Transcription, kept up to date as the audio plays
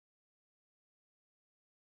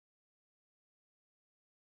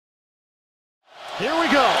Here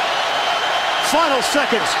we go. Final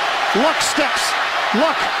seconds. Luck steps.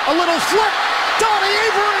 Luck, a little flip. Donnie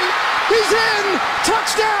Avery. He's in.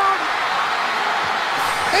 Touchdown.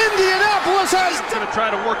 Indianapolis has... Going to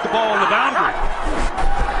try to work the ball on the boundary.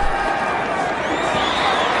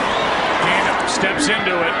 Gano steps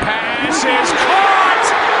into it. Pass is caught.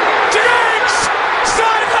 Diggs!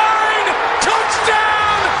 Sideline!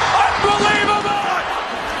 Touchdown! Unbelievable!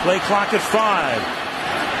 Play clock at 5.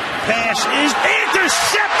 Pass is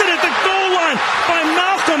intercepted at the goal line by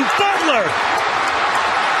Malcolm Butler.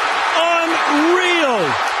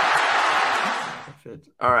 Unreal.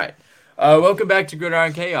 All right. Welcome back to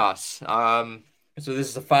Gridiron Chaos. So this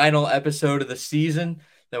is the final episode of the season.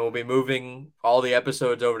 Then we'll be moving all the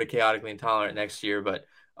episodes over to Chaotically Intolerant next year. But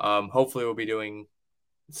hopefully we'll be doing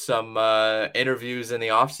some interviews in the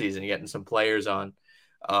offseason, getting some players on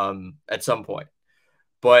at some point.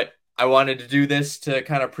 But I wanted to do this to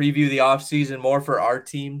kind of preview the offseason more for our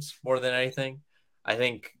teams more than anything. I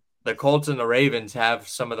think the Colts and the Ravens have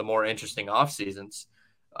some of the more interesting off seasons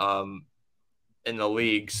in the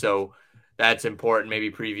league. So that's important. Maybe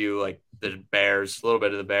preview like the Bears, a little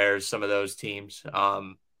bit of the Bears, some of those teams.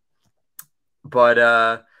 But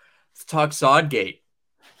let's talk Sodgate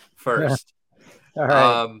first. All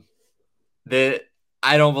right.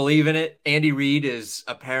 I don't believe in it. Andy Reid is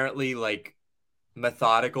apparently like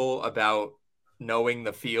methodical about knowing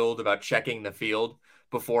the field, about checking the field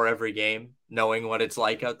before every game, knowing what it's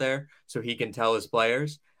like out there so he can tell his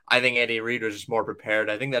players. I think Andy Reid was just more prepared.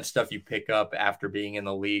 I think that's stuff you pick up after being in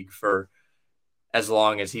the league for as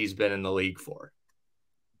long as he's been in the league for.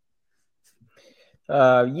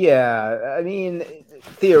 Yeah, I mean,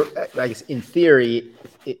 I guess in theory,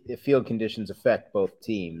 field conditions affect both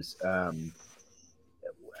teams.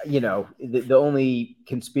 The only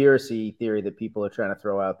conspiracy theory that people are trying to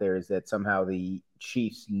throw out there is that somehow the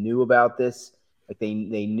Chiefs knew about this. Like they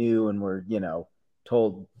knew and were,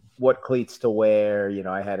 told what cleats to wear.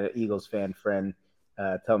 I had an Eagles fan friend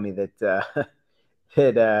tell me that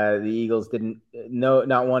the Eagles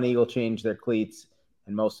not one Eagle changed their cleats,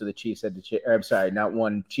 and most of the Chiefs had to not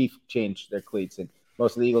one Chief changed their cleats, and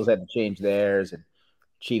most of the Eagles had to change theirs. And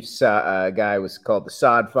Chiefs guy was called the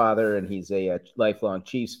Sod Father, and he's a lifelong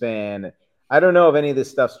Chiefs fan. I don't know if any of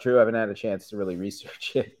this stuff's true. I haven't had a chance to really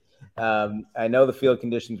research it. I know the field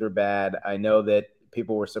conditions were bad. I know that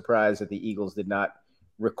people were surprised that the Eagles did not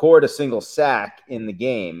record a single sack in the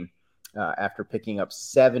game after picking up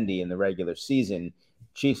 70 in the regular season.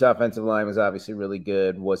 Chiefs' offensive line was obviously really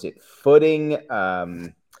good. Was it footing?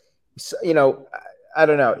 I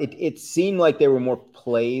don't know. It seemed like there were more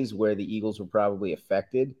plays where the Eagles were probably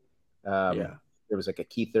affected. There was like a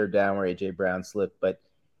key third down where A.J. Brown slipped, but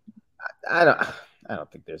I don't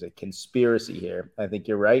think there's a conspiracy here. I think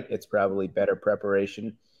you're right. It's probably better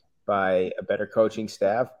preparation by a better coaching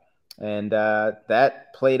staff. And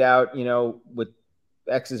that played out, with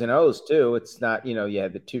X's and O's too. It's not, you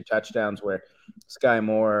had the 2 touchdowns where Sky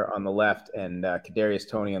Moore on the left and Kadarius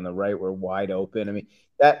Toney on the right were wide open. I mean,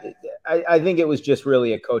 I think it was just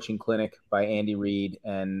really a coaching clinic by Andy Reid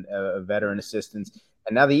and veteran assistants.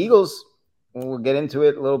 And now the Eagles, we'll get into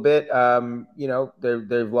it a little bit.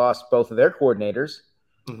 They've lost both of their coordinators,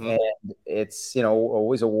 and it's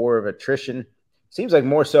always a war of attrition. Seems like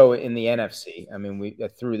more so in the NFC. I mean, we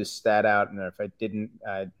threw this stat out, and if I didn't,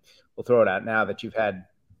 we'll throw it out now that you've had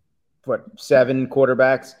 7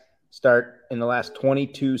 quarterbacks start in the last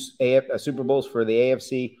 22 Super Bowls for the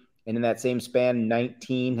AFC. And in that same span,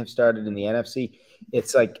 19 have started in the NFC.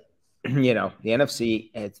 It's like, the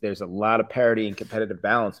NFC, there's a lot of parity and competitive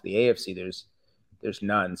balance. The AFC, there's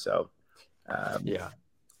none. So,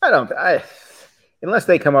 unless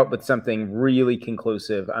they come up with something really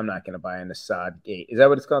conclusive, I'm not going to buy into Sodgate. Is that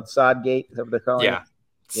what it's called? Sodgate? Is that what they're calling it?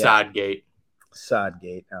 Sodgate.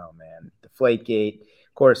 Sodgate. Oh, man. Deflategate.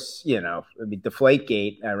 Of course,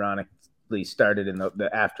 Deflategate, ironically, started in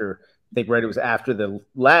the after – I think it was after the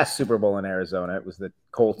last Super Bowl in Arizona. It was the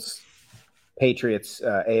Colts Patriots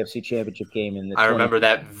AFC Championship game in the. I remember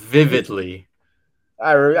that vividly.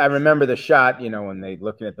 I remember the shot. When they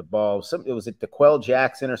looking at the ball. It was DeQuell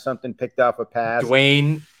Jackson or something picked off a pass.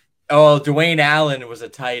 Dwayne Allen was a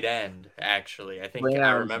tight end. Actually, I think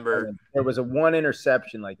I remember there was one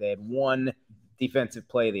interception. Like they had one defensive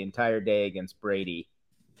play the entire day against Brady.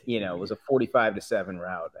 It was a 45-7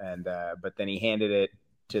 route, and but then he handed it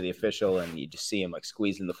to the official, and you just see him like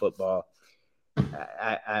squeezing the football.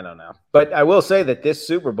 I don't know, but I will say that this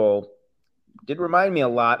Super Bowl did remind me a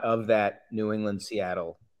lot of that New England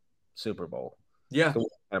Seattle Super Bowl. Yeah, the way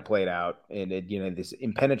it kind of played out, and this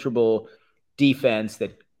impenetrable defense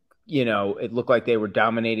that it looked like they were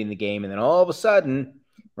dominating the game, and then all of a sudden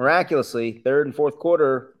miraculously, third and fourth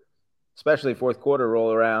quarter, especially fourth quarter,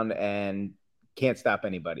 roll around and can't stop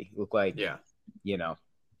anybody. Look like,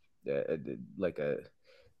 like a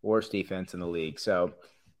worst defense in the league. So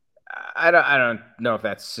I don't know if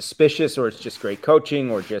that's suspicious or it's just great coaching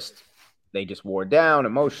or just they just wore down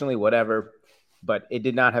emotionally, whatever. But it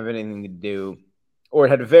did not have anything to do, or it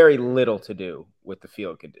had very little to do with the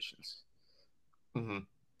field conditions. Mm-hmm.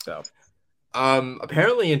 So,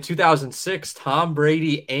 apparently in 2006, Tom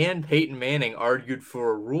Brady and Peyton Manning argued for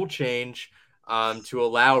a rule change to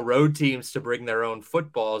allow road teams to bring their own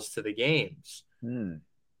footballs to the games.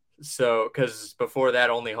 So, because before that,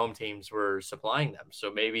 only home teams were supplying them.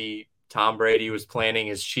 So maybe Tom Brady was planning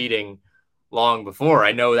his cheating long before.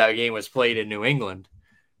 I know that game was played in New England,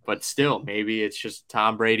 but still, maybe it's just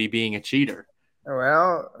Tom Brady being a cheater.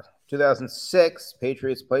 Well, 2006,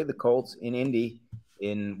 Patriots played the Colts in Indy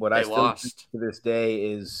in what I still think to this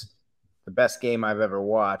day is the best game I've ever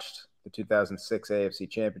watched, the 2006 AFC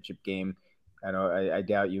Championship game. I know I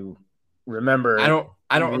doubt you remember. I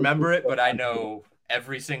don't remember it, but I know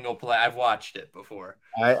every single play. I've watched it before.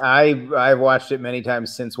 I've watched it many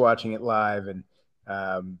times since watching it live, and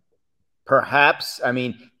perhaps, I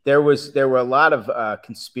mean, there were a lot of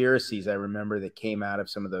conspiracies I remember that came out of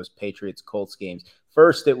some of those Patriots Colts games.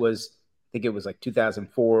 First, I think it was like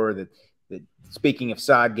 2004 that speaking of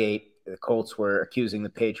Sodgate, the Colts were accusing the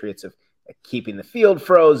Patriots of keeping the field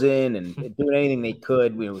frozen and doing anything they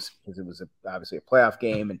could. It was obviously a playoff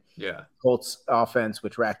game, and Colts offense,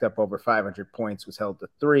 which racked up over 500 points, was held to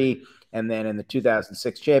 3. And then in the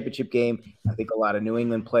 2006 championship game, I think a lot of New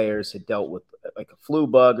England players had dealt with like a flu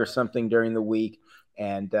bug or something during the week,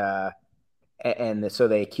 and so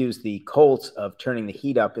they accused the Colts of turning the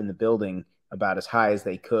heat up in the building about as high as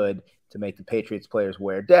they could to make the Patriots players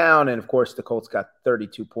wear down. And of course, the Colts got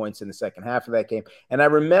 32 points in the second half of that game. And I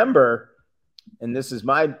remember, and this is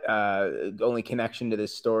my only connection to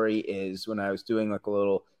this story, is when I was doing like a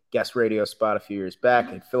little guest radio spot a few years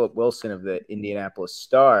back, and Philip Wilson of the Indianapolis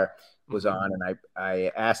Star was on, and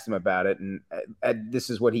I asked him about it. And this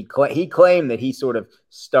is what he claimed, that he sort of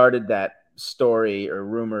started that story or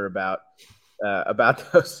rumor about the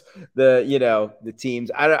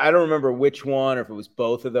teams. I don't remember which one, or if it was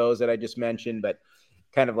both of those that I just mentioned, but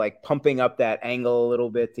kind of like pumping up that angle a little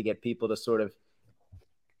bit to get people to sort of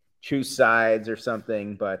choose sides or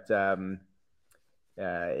something. But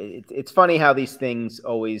it's funny how these things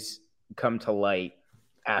always come to light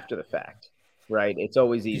after the fact, right? It's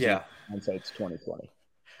always easy. Yeah. Hindsight's 2020.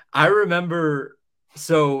 I remember.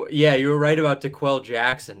 So yeah, you were right about DeQuell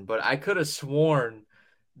Jackson, but I could have sworn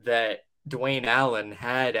that Dwayne Allen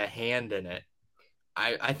had a hand in it.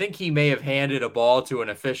 I think he may have handed a ball to an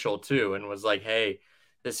official too and was like, hey,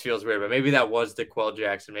 this feels weird. But maybe that was DeQuell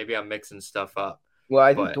Jackson. Maybe I'm mixing stuff up. Well,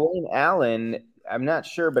 I think Dwayne Allen, I'm not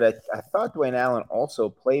sure, but I thought Dwayne Allen also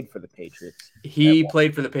played for the Patriots. He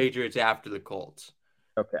played for the Patriots after the Colts.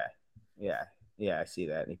 Okay. Yeah, I see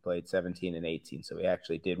that. He played 17 and 18, so he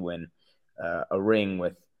actually did win a ring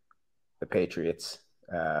with the Patriots.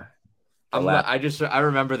 I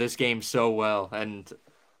remember this game so well, and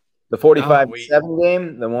the 45-7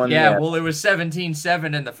 game, the one. Yeah, well, it was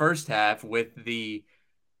 17-7 in the first half with the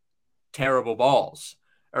terrible balls,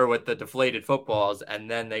 or with the deflated footballs, and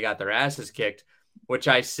then they got their asses kicked. Which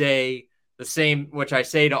I say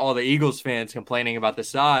to all the Eagles fans complaining about the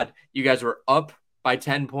sod. You guys were up by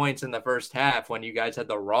 10 points in the first half when you guys had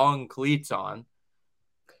the wrong cleats on,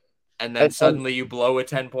 and then suddenly you blow a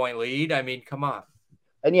 10-point lead. I mean, come on.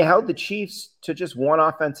 And you held the Chiefs to just one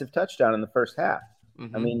offensive touchdown in the first half.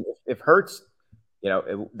 Mm-hmm. I mean, if Hurts,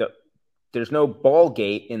 there's no ball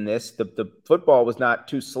gate in this. The football was not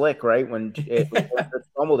too slick, right? When Hurts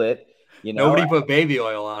fumbled it, nobody put baby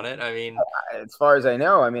oil on it. I mean, as far as I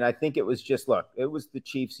know, I think it was just, look, it was the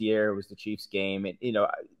Chiefs' year. It was the Chiefs' game. And,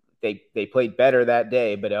 they played better that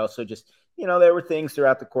day, but also just, there were things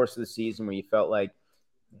throughout the course of the season where you felt like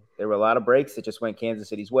there were a lot of breaks that just went Kansas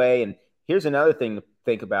City's way. And here's another thing to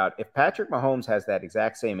think about. If Patrick Mahomes has that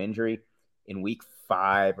exact same injury in week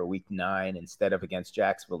 5 or week 9 instead of against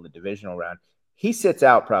Jacksonville in the divisional round, he sits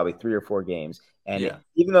out probably 3 or 4 games. And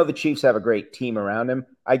even though the Chiefs have a great team around him,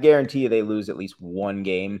 I guarantee you they lose at least one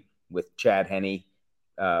game with Chad Henne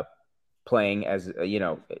playing as,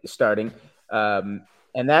 starting.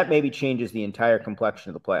 And that maybe changes the entire complexion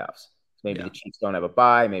of the playoffs. Maybe the Chiefs don't have a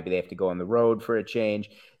bye. Maybe they have to go on the road for a change.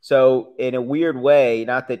 So in a weird way,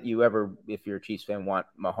 not that you ever, if you're a Chiefs fan, want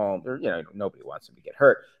Mahomes, or nobody wants him to get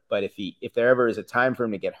hurt. But if there ever is a time for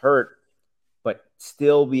him to get hurt, but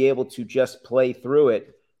still be able to just play through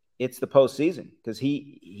it, it's the postseason, because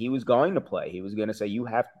he was going to play. He was going to say, you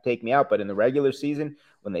have to take me out. But in the regular season,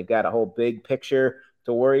 when they've got a whole big picture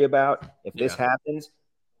to worry about. If this Yeah. happens,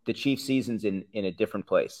 the Chiefs' season's in a different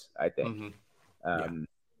place, I think. Mm-hmm. Yeah.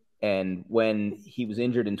 And when he was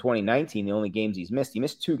injured in 2019, the only games he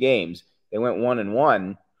missed 2 games. They went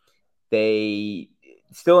 1-1. They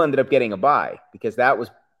still ended up getting a bye because that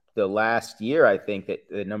was the last year, I think, that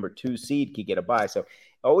the number 2 seed could get a bye. So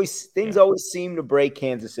things always seem to break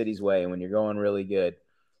Kansas City's way when you're going really good.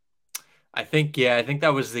 I think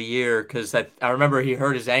that was the year because I remember he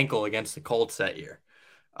hurt his ankle against the Colts that year.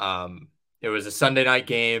 It was a Sunday night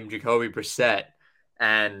game, Jacoby Brissett,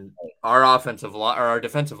 and our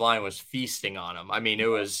defensive line was feasting on him. I mean,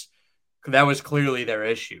 that was clearly their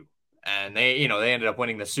issue. And they ended up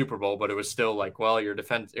winning the Super Bowl, but it was still like, well, your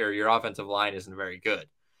defense or your offensive line isn't very good.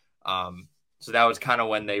 So that was kind of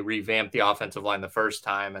when they revamped the offensive line the first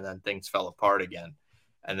time, and then things fell apart again.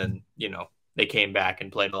 And then, they came back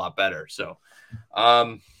and played a lot better. So,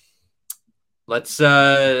 I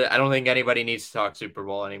don't think anybody needs to talk Super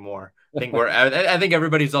Bowl anymore. I think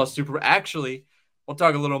everybody's all Super. Actually, we'll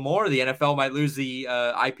talk a little more. The NFL might lose the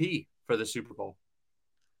IP for the Super Bowl.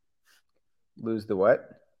 Lose the what?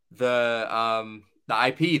 The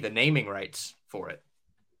IP, the naming rights for it.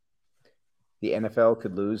 The NFL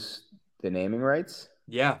could lose the naming rights?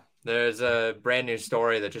 Yeah, there's a brand new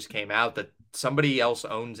story that just came out that somebody else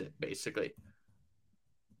owns it, basically.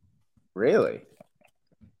 Really?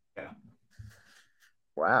 Yeah.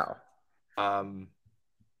 Wow. I'm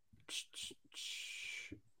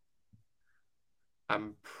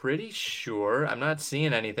pretty sure. I'm not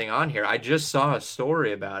seeing anything on here. I just saw a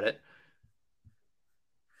story about it.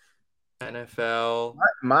 NFL,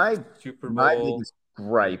 Super Bowl. My biggest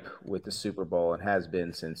gripe with the Super Bowl, and has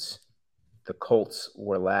been since the Colts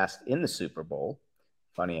were last in the Super Bowl,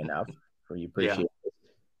 funny enough, for you appreciate it,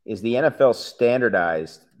 is the NFL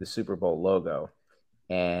standardized the Super Bowl logo,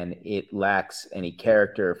 and it lacks any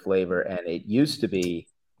character or flavor. And it used to be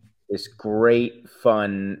this great,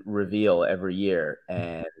 fun reveal every year,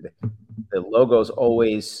 and the logo's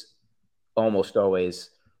almost always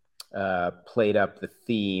played up the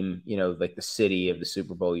theme, like the city of the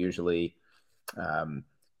Super Bowl usually. I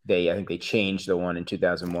think they changed the one in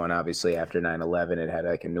 2001, obviously after 9/11. It had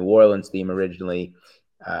like a New Orleans theme originally.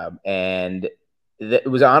 And it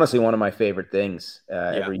was honestly one of my favorite things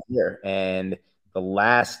every year. And the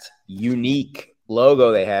last unique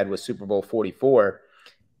logo they had was Super Bowl 44.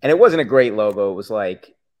 And it wasn't a great logo. It was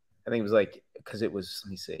like, I think it was like, because it was,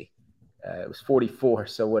 let me see, it was 44.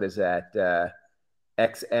 So what is that?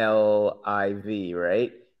 XLIV,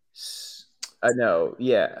 right? No,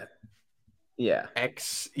 yeah.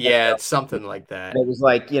 It's something like that. And it was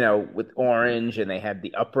like, with orange, and they had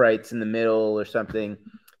the uprights in the middle or something.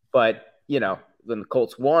 But, when the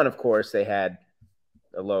Colts won, of course, they had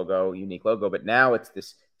a unique logo. But now it's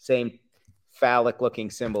this same phallic-looking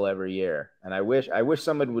symbol every year. And I wish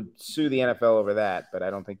someone would sue the NFL over that, but I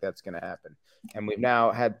don't think that's going to happen. And we've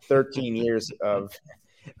now had 13 years of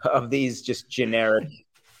these just generic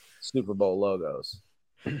Super Bowl logos.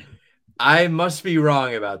 I must be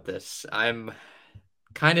wrong about this. I'm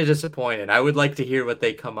kind of disappointed. I would like to hear what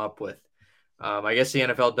they come up with. I guess the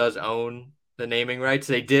NFL does own the naming rights.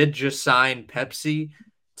 They did just sign Pepsi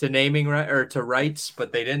to to rights,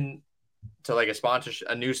 but they didn't to like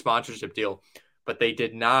a new sponsorship deal. But they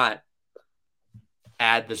did not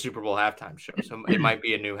add the Super Bowl halftime show, so it might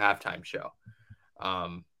be a new halftime show.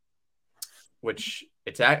 Which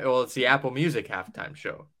it's the Apple Music halftime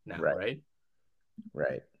show now, right?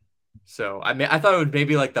 Right. So I thought it would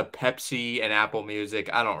maybe like the Pepsi and Apple Music.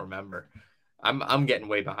 I don't remember. I'm getting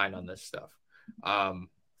way behind on this stuff.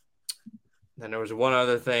 Then there was one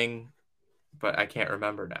other thing, but I can't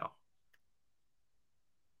remember now.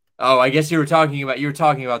 Oh, I guess you were talking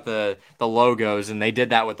about the logos, and they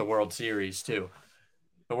did that with the World Series too.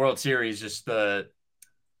 The World Series, just the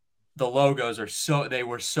logos were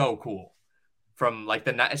so cool from like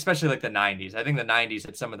especially like the 90s. I think the 90s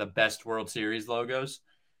had some of the best World Series logos.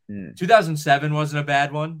 2007 wasn't a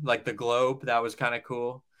bad one. Like the globe, that was kind of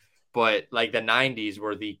cool. But like the 90s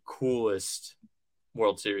were the coolest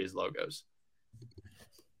World Series logos.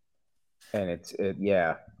 And it's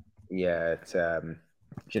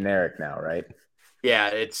generic now, right? Yeah,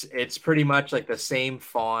 it's pretty much like the same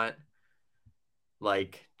font,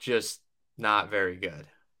 like just not very good.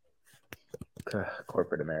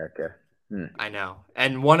 Corporate America. I know.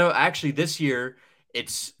 And actually this year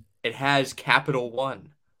it has Capital One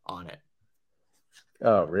on it.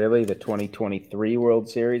 Oh, really? The 2023 World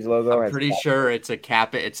Series logo? I'm pretty sure it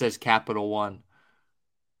says Capital One.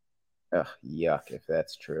 Ugh, yuck, if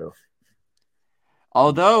that's true.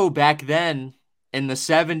 Although back then in the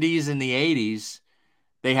 70s and the 80s,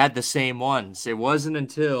 they had the same ones. It wasn't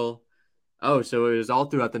until Oh, so it was all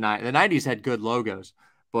throughout the 90s. The 90s had good logos,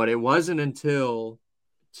 but it wasn't until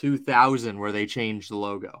 2000 where they changed the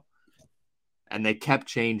logo. And they kept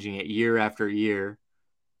changing it year after year.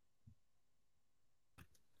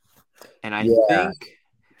 And I think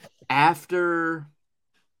after,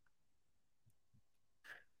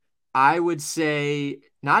 I would say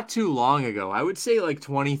not too long ago, I would say like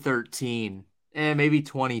 2013 and maybe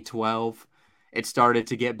 2012, it started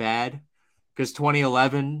to get bad because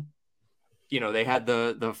 2011, they had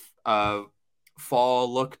the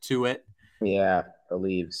fall look to it. Yeah, the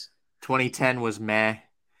leaves. 2010 was meh.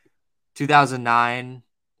 2009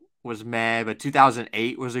 was meh, but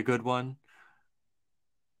 2008 was a good one.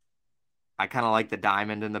 I kind of like the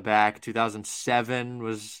diamond in the back. 2007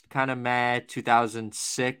 was kind of meh.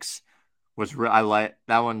 2006 was I like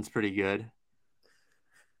that one's pretty good.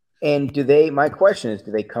 And my question is,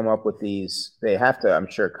 do they come up with these? They have to, I'm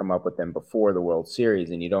sure, come up with them before the World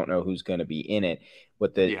Series, and you don't know who's going to be in it.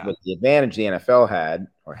 What the advantage the NFL had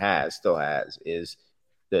or still has is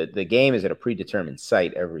the game is at a predetermined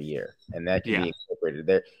site every year, and that can be incorporated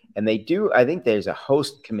there. And I think there's a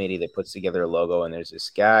host committee that puts together a logo, and there's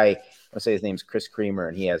this guy, I'll say his name's Chris Creamer,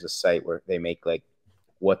 and he has a site where they make like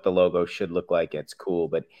what the logo should look like. It's cool,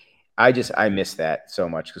 but I miss that so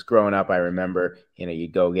much because growing up, I remember,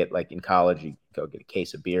 you'd go get like in college, you go get a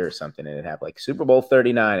case of beer or something, and it'd have like Super Bowl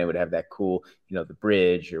 39. It would have that cool, the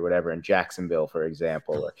bridge or whatever in Jacksonville, for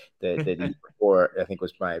example, or the before I think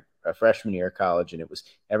was my freshman year of college, and it was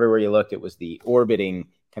everywhere you looked, it was the orbiting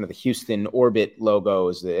kind of the Houston orbit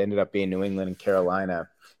logos that ended up being New England and Carolina,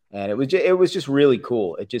 and it was just really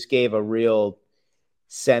cool. It just gave a real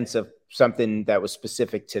sense of something that was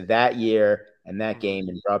specific to that year and that game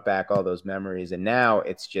and brought back all those memories. And now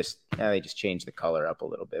it's just, they just changed the color up a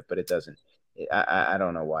little bit, but it doesn't, I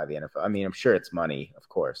don't know why the NFL, I mean, I'm sure it's money, of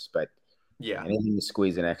course, but anything to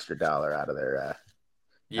squeeze an extra dollar out of their,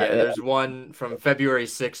 there's one from February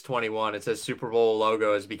 6, 21. It says Super Bowl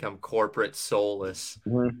logo has become corporate soulless,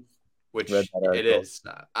 which it is.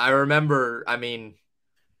 I remember, I mean,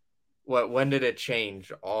 when did it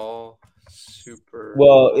change? All Super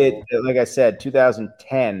Well, like I said,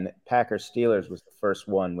 2010 Packers Steelers was the first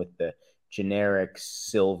one with the generic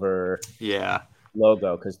silver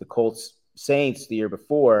logo, because the Colts Saints the year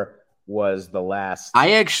before was the last.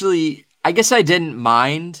 I guess I didn't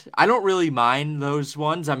mind. I don't really mind those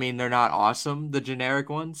ones. I mean, they're not awesome, the generic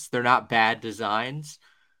ones. They're not bad designs.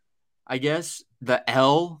 I guess the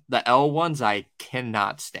L ones I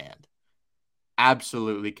cannot stand.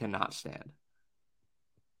 Absolutely cannot stand.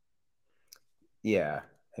 Yeah,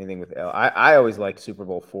 anything with L. I always like Super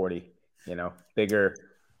Bowl 40, bigger,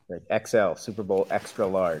 like XL, Super Bowl extra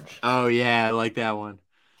large. Oh, yeah, I like that one.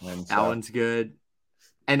 That one's good.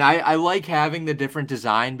 And I like having the different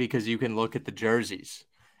design because you can look at the jerseys.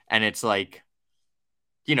 And it's like,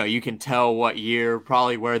 you can tell what year,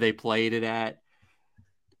 probably where they played it at.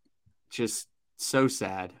 Just so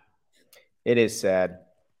sad. It is sad.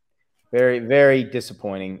 Very, very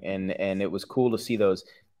disappointing. And it was cool to see those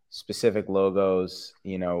specific logos,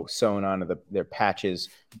 sewn onto their patches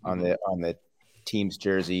on the team's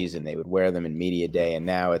jerseys, and they would wear them in media day. And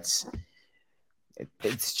now it's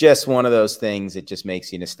just one of those things that just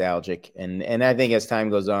makes you nostalgic. And I think as time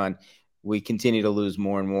goes on, we continue to lose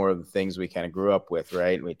more and more of the things we kind of grew up with,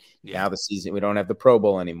 right? Now the season, we don't have the Pro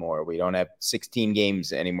Bowl anymore. We don't have 16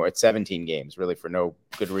 games anymore. It's 17 games, really, for no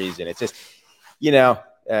good reason. It's just,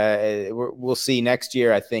 we'll see next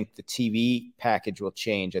year. I think the TV package will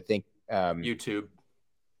change. I think YouTube.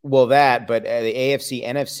 Well, but the AFC,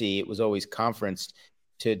 NFC, it was always conferenced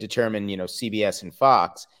to determine, CBS and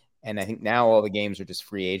Fox. And I think now all the games are just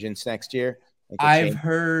free agents next year. I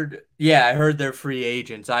heard they're free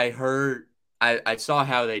agents. I saw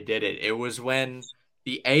how they did it. It was when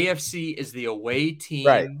the AFC is the away team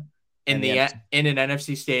in an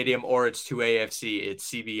NFC stadium, or it's to AFC, it's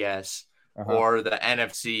CBS, or the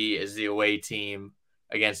NFC is the away team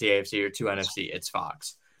against the AFC, or to NFC, it's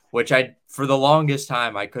Fox. Which for the longest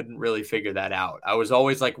time, I couldn't really figure that out. I was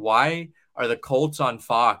always like, why are the Colts on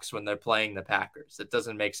Fox when they're playing the Packers? That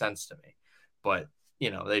doesn't make sense to me. But,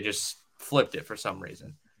 they just flipped it for some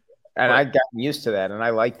reason. And I've gotten used to that, and I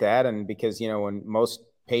like that. And because, when most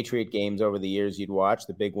Patriot games over the years you'd watch,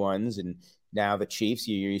 the big ones, and now the Chiefs,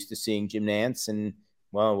 you're used to seeing Jim Nantz, and,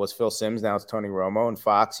 well, it was Phil Simms, now it's Tony Romo. And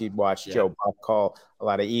Fox, you'd watch Joe Buck call a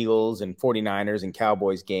lot of Eagles and 49ers and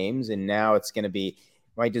Cowboys games. And now it's going to be –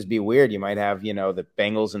 might just be weird. You might have, the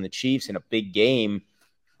Bengals and the Chiefs in a big game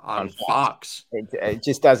on Fox. It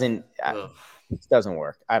just doesn't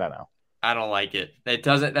work. I don't know. I don't like it. That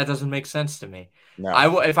doesn't make sense to me.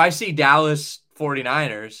 No. If I see Dallas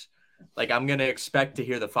 49ers like I'm gonna expect to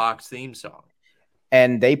hear the Fox theme song.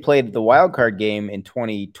 And they played the wild card game in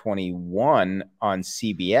 2021 on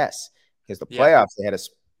CBS because the Yeah. playoffs they had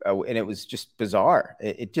and it was just bizarre.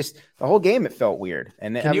 It just the whole game it felt weird,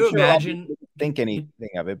 and Can I'm you sure a lot of imagine? people didn't think anything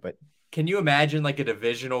of it, but Can you imagine like a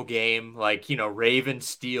divisional game, like Ravens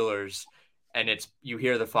Steelers, and you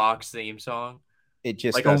hear the Fox theme song, it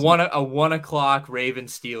just like doesn't. a 1 o'clock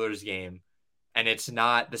Ravens Steelers game, and it's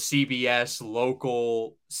not the CBS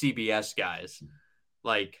local CBS guys.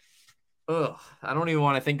 Like, ugh, I don't even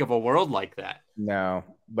want to think of a world like that. No,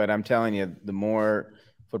 but I'm telling you, the more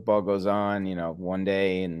football goes on, one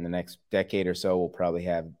day in the next decade or so, we'll probably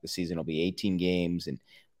have the season will be 18 games, and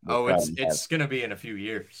we'll Oh, probably have it's gonna be in a few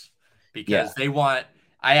years yeah, because they want.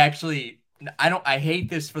 I hate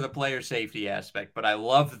this for the player safety aspect, but I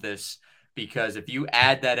love this because if you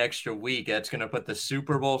add that extra week, that's gonna put the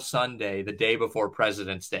Super Bowl Sunday the day before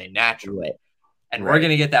President's Day naturally, right, and we're right.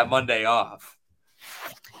 gonna get that Monday off.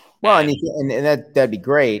 Well, And and that'd be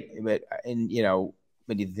great, but when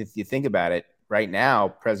you think about it, right now,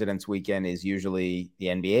 President's Weekend is usually the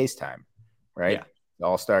NBA's time, right? yeah, The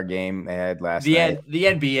All-Star game they had last night. the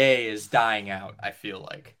NBA is dying out, I feel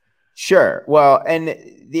like. Sure. Well, and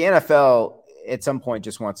the NFL at some point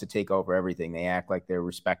just wants to take over everything. They act like they're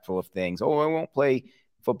respectful of things. Oh, I won't play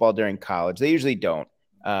football during college. They usually don't.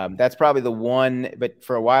 That's probably the one, but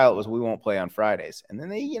for a while it was we won't play on Fridays, and then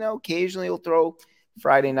they, occasionally will throw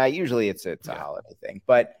Friday night. Usually it's a holiday thing,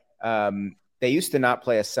 but they used to not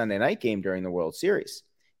play a Sunday night game during the World Series.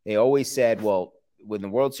 They always said, well, when the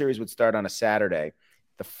World Series would start on a Saturday,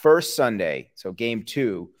 the first Sunday, so game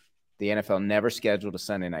 2, the NFL never scheduled a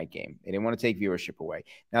Sunday night game. They didn't want to take viewership away.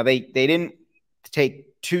 Now they didn't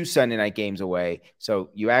take 2 Sunday night games away,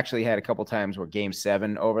 so you actually had a couple times where Game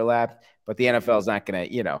 7 overlapped. But the NFL is not going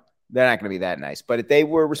to, they're not going to be that nice. But they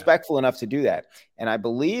were respectful enough to do that. And I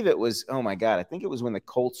believe it was, oh my God, I think it was when the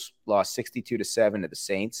Colts lost 62-7 to the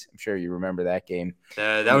Saints. I'm sure you remember that game.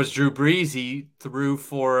 That was Drew Brees. He threw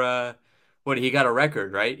for he got a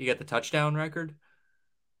record, right? He got the touchdown record.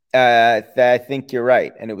 I think you're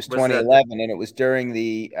right, and it was 2011, and it was during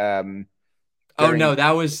the. Oh no,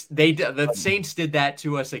 that was the Saints did that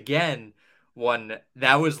to us again.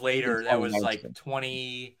 That was later. That was like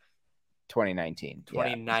 2019.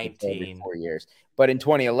 2019. 4 years, but in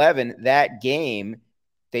 2011, that game,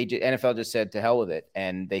 NFL just said to hell with it,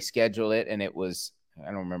 and they scheduled it, and it was I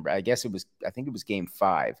don't remember. I think it was Game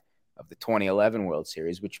 5 of the 2011 World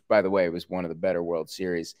Series, which by the way was one of the better World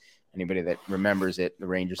Series. Anybody that remembers it, the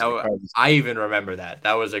Rangers. I even remember that.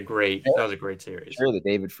 That was a great series. Sure, the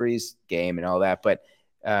David Freese game and all that, but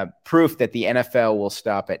proof that the NFL will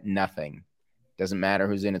stop at nothing. Doesn't matter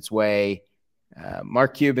who's in its way.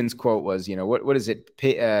 Mark Cuban's quote was, what is it?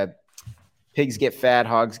 Pigs get fat,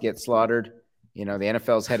 hogs get slaughtered. The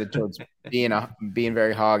NFL's headed towards being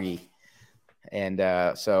very hoggy,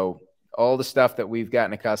 and so all the stuff that we've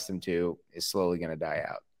gotten accustomed to is slowly going to die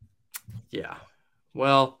out. Yeah,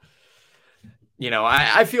 well.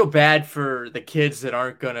 I feel bad for the kids that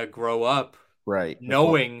aren't going to grow up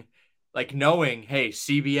knowing, hey,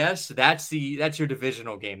 CBS, that's your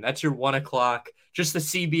divisional game. That's your 1 o'clock, just the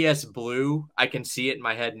CBS Blue. I can see it in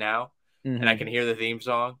my head now, and I can hear the theme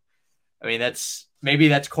song. I mean, that's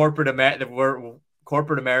corporate America.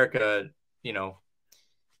 Corporate America,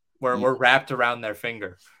 we're wrapped around their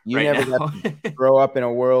finger. You never got to grow up in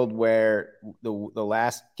a world where the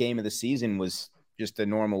last game of the season was just a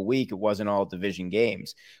normal week. It wasn't all division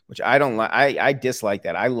games, which I don't like. I dislike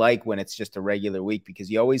that. I like when it's just a regular week because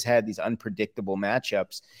you always had these unpredictable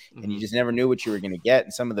matchups and you just never knew what you were going to get.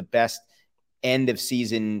 And some of the best end of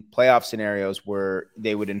season playoff scenarios were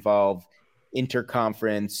they would involve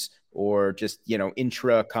interconference or just,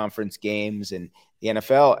 intra conference games. And the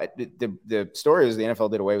NFL, the story is the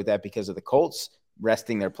NFL did away with that because of the Colts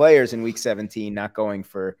resting their players in week 17, not going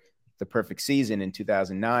for the perfect season in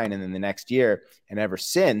 2009 and then the next year. And ever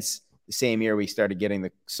since the same year we started getting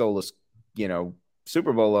the soulless,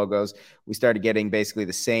 Super Bowl logos, we started getting basically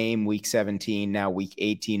the same week 17, now week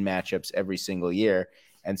 18 matchups every single year.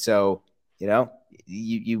 And so,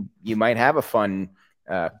 you might have a fun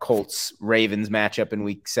Colts Ravens matchup in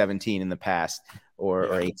week 17 in the past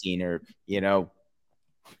or 18 or,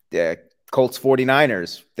 the Colts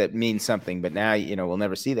 49ers that means something, but now, we'll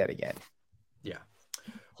never see that again. Yeah.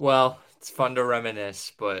 Well, it's fun to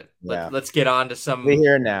reminisce, but let's get on to some. We're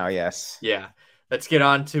here now, yes. Yeah, let's get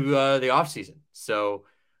on to the off season. So,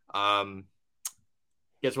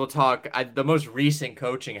 guess we'll talk. The most recent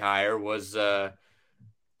coaching hire was the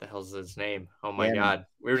hell's his name? Oh my God,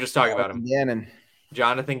 we were just talking about him.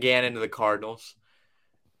 Jonathan Gannon to the Cardinals.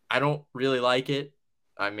 I don't really like it.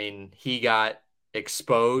 I mean, he got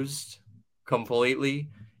exposed completely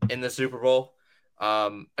in the Super Bowl.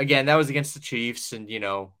 Again, that was against the Chiefs, and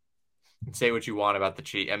say what you want about the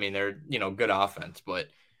Chiefs. I mean, they're good offense, but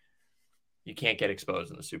you can't get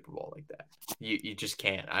exposed in the Super Bowl like that. You just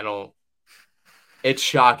can't. I don't. It's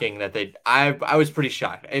shocking that they. I was pretty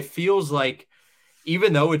shocked. It feels like,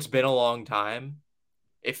 even though it's been a long time,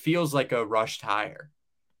 it feels like a rushed hire.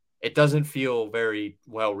 It doesn't feel very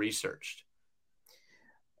well researched.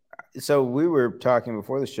 So we were talking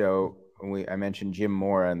before the show. I mentioned Jim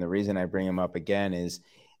Mora, and the reason I bring him up again is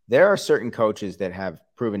there are certain coaches that have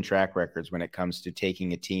proven track records when it comes to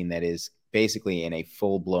taking a team that is basically in a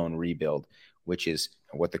full-blown rebuild, which is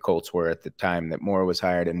what the Colts were at the time that Mora was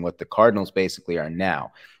hired and what the Cardinals basically are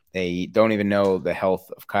now. They don't even know the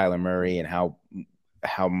health of Kyler Murray and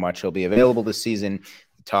how much he'll be available this season.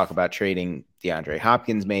 Talk about trading DeAndre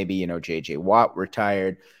Hopkins, maybe, J.J. Watt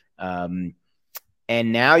retired. And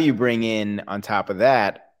now you bring in, on top of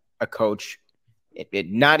that, a coach,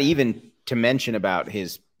 not even to mention about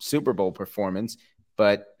his Super Bowl performance,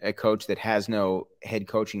 but a coach that has no head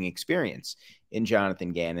coaching experience in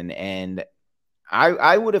Jonathan Gannon. And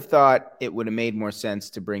I would have thought it would have made more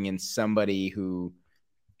sense to bring in somebody who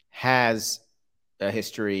has a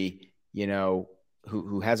history,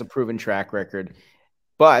 who has a proven track record.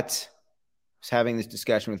 But I was having this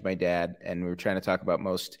discussion with my dad, and we were trying to talk about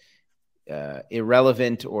most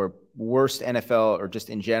irrelevant or worst NFL or just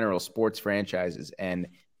in general sports franchises. And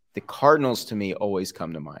the Cardinals, to me, always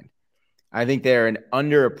come to mind. I think they're an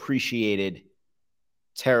underappreciated,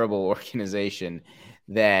 terrible organization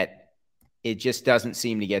that it just doesn't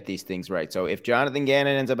seem to get these things right. So if Jonathan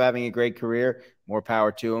Gannon ends up having a great career, more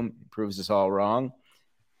power to him. It proves us all wrong.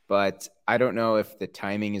 But I don't know if the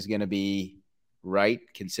timing is going to be right,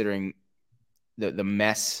 considering the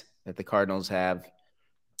mess that the Cardinals have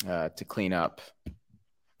to clean up.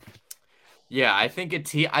 Yeah, I think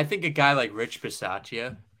a guy like Rich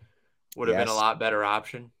Bisaccia would have been a lot better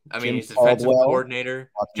option. I mean, he's defensive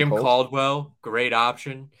coordinator. Jim Caldwell, great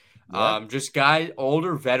option. Yeah. Just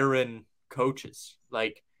older veteran coaches,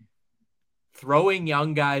 like throwing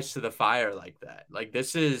young guys to the fire like that. Like,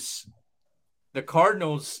 this is the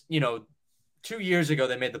Cardinals, 2 years ago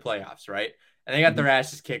they made the playoffs, right? And they got their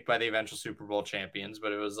asses kicked by the eventual Super Bowl champions,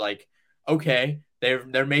 but it was like, okay,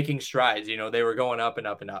 they're making strides. They were going up and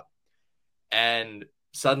up and up. And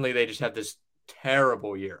suddenly they just have this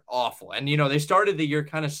terrible year, awful. And, they started the year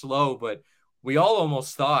kind of slow, but we all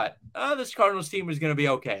almost thought, this Cardinals team was going to be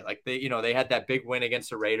okay. Like, they had that big win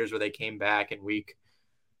against the Raiders where they came back in week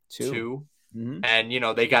two. Mm-hmm.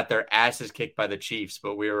 And, they got their asses kicked by the Chiefs,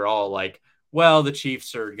 but we were all like, well, the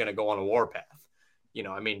Chiefs are going to go on a warpath.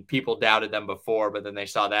 People doubted them before, but then they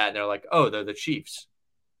saw that and they're like, oh, they're the Chiefs.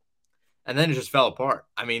 And then it just fell apart.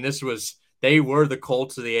 I mean, they were the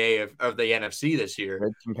Colts of the NFC this year.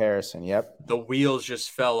 Good comparison. Yep. The wheels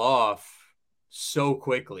just fell off so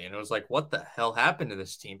quickly. And it was like, what the hell happened to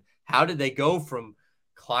this team? How did they go from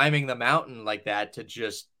climbing the mountain like that to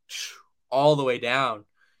just all the way down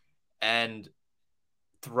and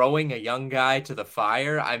throwing a young guy to the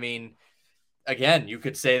fire? I mean, again, you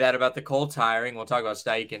could say that about the Colts hiring. We'll talk about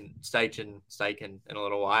Steichen in a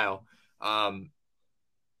little while.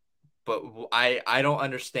 But I don't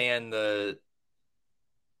understand the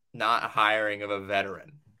not hiring of a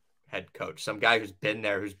veteran head coach, some guy who's been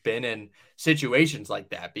there, who's been in situations like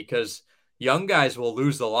that, because young guys will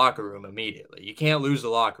lose the locker room immediately. You can't lose the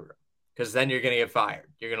locker room because then you're going to get fired.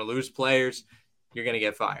 You're going to lose players. You're going to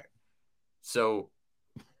get fired. So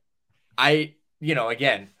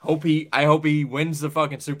again, I hope he wins the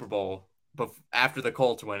fucking Super Bowl after the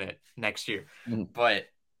Colts win it next year. Mm-hmm. But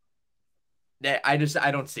I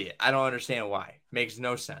don't see it. I don't understand why. Makes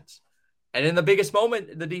no sense. And in the biggest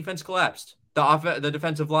moment, the defense collapsed. The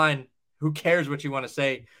defensive line, who cares what you want to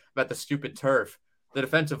say about the stupid turf? The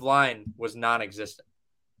defensive line was non-existent.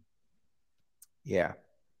 Yeah.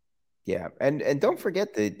 Yeah. And don't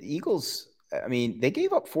forget the Eagles, I mean, they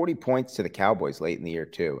gave up 40 points to the Cowboys late in the year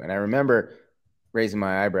too. And I remember raising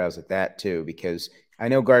my eyebrows at that too, because I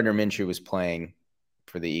know Gardner Minshew was playing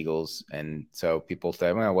for the Eagles, and so people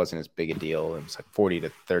thought, well, it wasn't as big a deal. It was like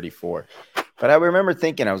 40-34. But I remember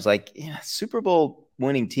thinking, I was like, yeah, Super Bowl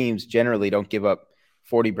winning teams generally don't give up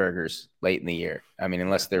 40 burgers late in the year. I mean,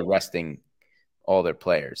 unless they're resting all their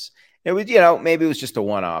players. It was, maybe it was just a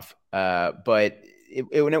one-off, but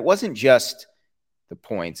it wasn't just the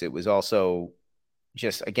points. It was also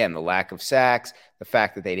just, again, the lack of sacks, the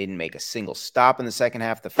fact that they didn't make a single stop in the second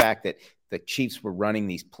half, the fact that the Chiefs were running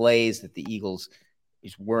these plays that the Eagles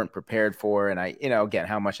just weren't prepared for. And again,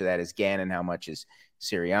 how much of that is Gannon, how much is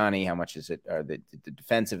Sirianni, how much is it the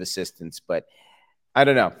defensive assistants? But I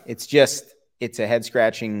don't know. It's just, it's a head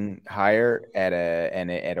scratching hire at an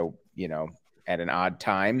odd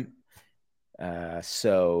time.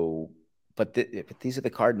 But these are the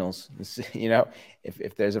Cardinals.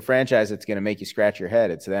 If there's a franchise that's going to make you scratch your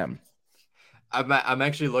head, it's them. I'm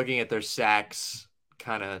actually looking at their sacks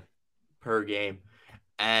kind of per game,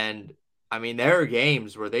 and I mean there are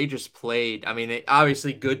games where they just played. I mean,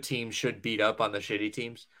 obviously good teams should beat up on the shitty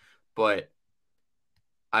teams, but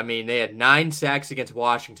I mean they had 9 sacks against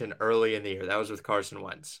Washington early in the year. That was with Carson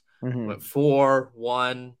Wentz. Mm-hmm. Went 4,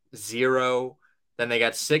 1, 0. Then they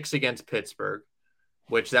got 6 against Pittsburgh,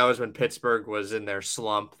 which that was when Pittsburgh was in their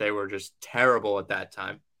slump. They were just terrible at that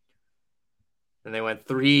time. And they went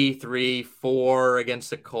 3, 3, 4 against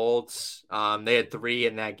the Colts. They had 3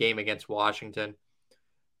 in that game against Washington.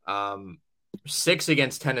 6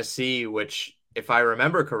 against Tennessee, which, if I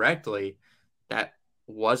remember correctly, that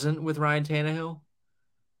wasn't with Ryan Tannehill.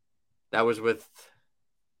 That was with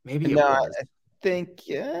maybe it was. I think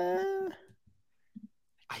I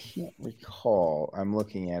can't recall. I'm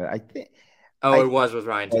looking at it. I think. It was with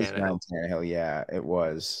Ryan Tannehill. Ryan Tannehill, yeah, it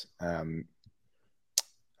was.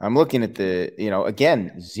 I'm looking at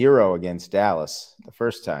again, 0 against Dallas the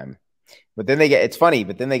first time. But then it's funny,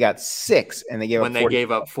 but then they got 6 and they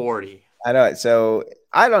gave up 40. I know. So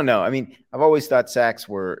I don't know. I mean, I've always thought sacks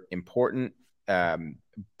were important.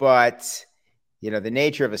 But the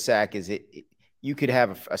nature of a sack is you could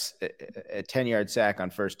have a 10-yard sack on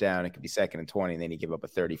first down. It could be 2nd and 20, and then you give up a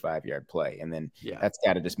 35-yard play. And then that's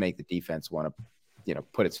got to just make the defense want to,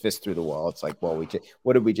 put its fist through the wall. It's like, well,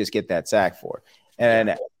 what did we just get that sack for?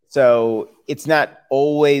 And so it's not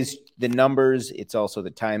always the numbers. It's also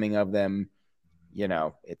the timing of them.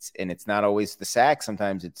 It's not always the sack.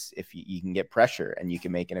 Sometimes it's if you can get pressure and you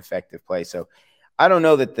can make an effective play. So I don't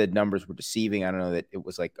know that the numbers were deceiving. I don't know that it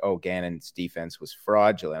was like, Gannon's defense was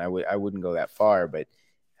fraudulent. I wouldn't go that far, but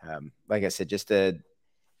like I said, just an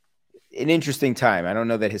interesting time. I don't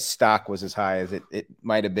know that his stock was as high as it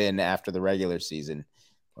might have been after the regular season,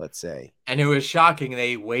 let's say. And it was shocking.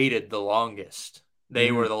 They waited the longest.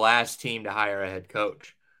 They were the last team to hire a head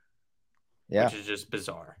coach, which is just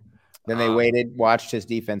bizarre. Then they waited, watched his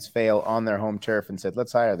defense fail on their home turf, and said,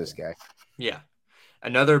 let's hire this guy. Yeah.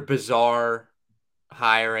 Another bizarre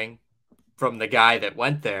hiring from the guy that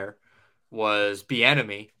went there was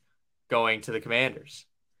Bieniemy going to the Commanders.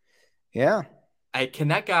 Yeah.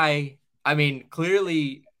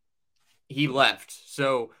 Clearly he left.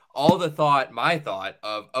 So my thought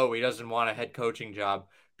of, he doesn't want a head coaching job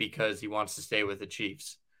because he wants to stay with the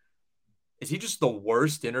Chiefs. Is he just the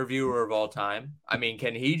worst interviewer of all time? I mean,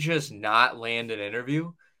 can he just not land an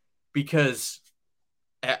interview? Because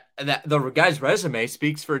the guy's resume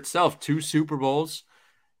speaks for itself. 2 Super Bowls.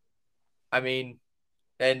 I mean,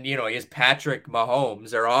 and, he has Patrick Mahomes.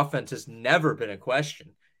 Their offense has never been a question.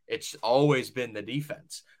 It's always been the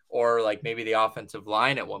defense or like maybe the offensive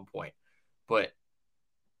line at one point.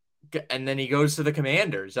 And then he goes to the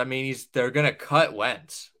Commanders. I mean, they're going to cut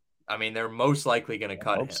Wentz. I mean, they're most likely going to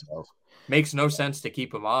cut him. So. Makes no sense to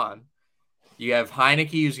keep him on. You have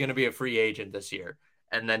Heineke, who's going to be a free agent this year.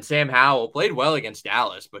 And then Sam Howell played well against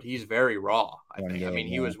Dallas, but he's very raw, I think.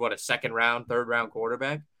 He was, a second-round, third-round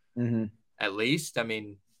quarterback? Mm-hmm. At least. I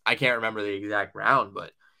mean, I can't remember the exact round,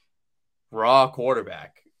 but raw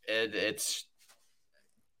quarterback. It's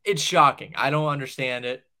shocking. I don't understand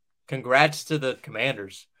it. Congrats to the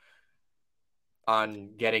Commanders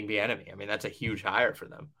on getting Bieniemy. I mean, that's a huge hire for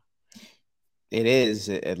them. It is.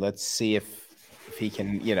 Let's see if he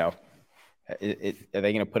can, are they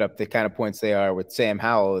going to put up the kind of points they are with Sam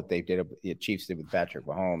Howell that the Chiefs did with Patrick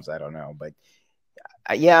Mahomes? I don't know. But,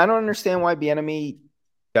 I don't understand why Bieniemy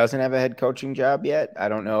doesn't have a head coaching job yet. I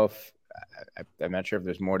don't know if – I'm not sure if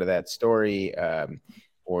there's more to that story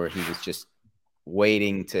or he was just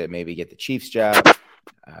waiting to maybe get the Chiefs job.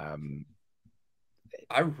 I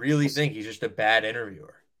really think he's just a bad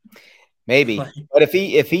interviewer. Maybe, but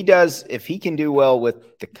if he can do well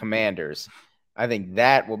with the Commanders, I think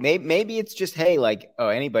that will maybe it's just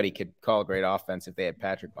anybody could call a great offense if they had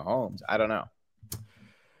Patrick Mahomes. I don't know.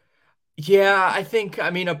 Yeah, I think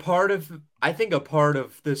a part of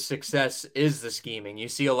the success is the scheming. You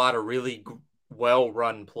see a lot of really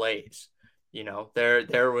well-run plays.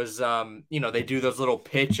 There was they do those little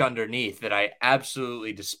pitch underneath that I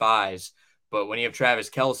absolutely despise. But when you have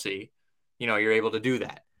Travis Kelce, you're able to do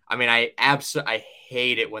that. I mean, I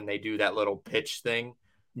hate it when they do that little pitch thing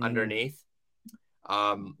underneath.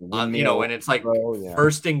 When it's like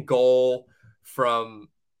first and goal from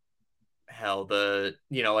the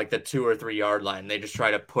 2 or 3 yard line, they just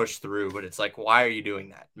try to push through, but it's like, why are you doing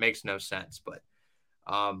that? It makes no sense. But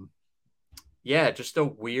just a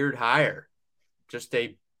weird hire. Just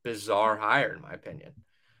a bizarre hire, in my opinion.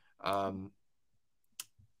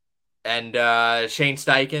 And Shane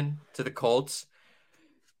Steichen to the Colts.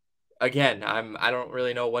 Again, I don't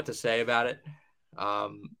really know what to say about it. I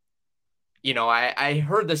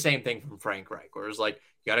heard the same thing from Frank Reich, where it was like,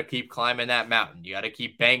 you got to keep climbing that mountain. You got to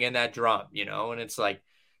keep banging that drum, and it's like,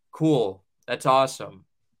 cool. That's awesome.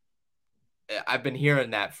 I've been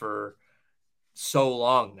hearing that for so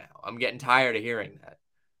long now. I'm getting tired of hearing that.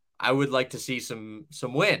 I would like to see some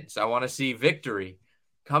wins. I want to see victory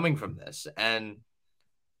coming from this. And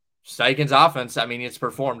Steichen's offense, I mean, it's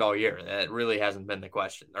performed all year. That really hasn't been the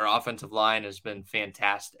question. Their offensive line has been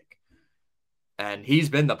fantastic. And he's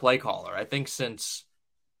been the play caller. I think since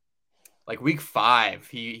like week 5,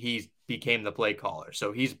 he became the play caller.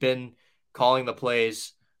 So he's been calling the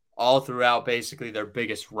plays all throughout basically their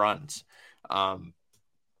biggest runs.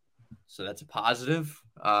 So that's a positive.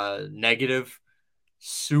 Negative,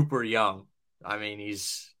 super young. I mean,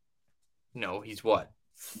 he's what,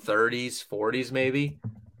 30s, 40s maybe?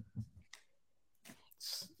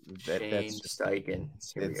 Shane Steichen.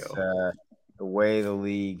 Here we go. The way the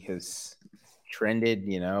league has trended,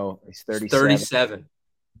 he's 37. 37.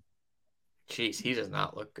 Jeez, he does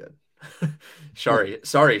not look good.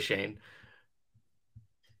 Sorry, Shane.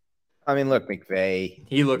 I mean, look, McVay.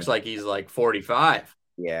 He looks like he's like 45.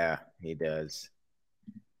 Yeah, he does.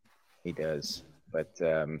 But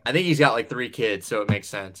I think he's got like 3 kids, so it makes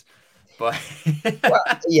sense. But well,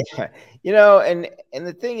 yeah, and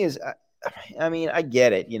the thing is, I mean, I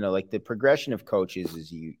get it. Like the progression of coaches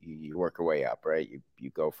is you work your way up, right? You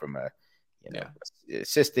go from a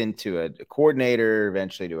assistant to a coordinator,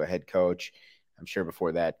 eventually to a head coach. I'm sure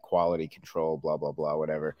before that, quality control, blah blah blah,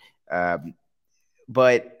 whatever.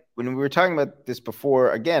 But when we were talking about this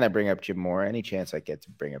before, again, I bring up Jim Mora. Any chance I get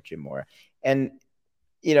to bring up Jim Mora, and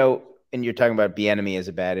and you're talking about Bieniemy as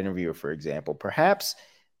a bad interviewer, for example. Perhaps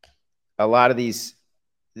a lot of these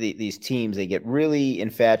teams, they get really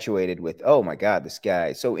infatuated with, oh my God, this guy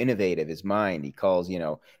is so innovative. His mind, he calls,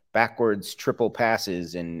 backwards triple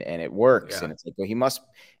passes and it works. Yeah. And it's like, well, he must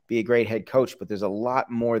be a great head coach, but there's a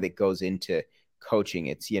lot more that goes into coaching.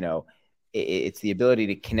 It's, it's the ability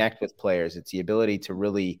to connect with players. It's the ability to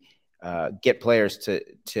really get players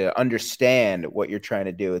to understand what you're trying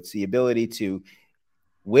to do. It's the ability to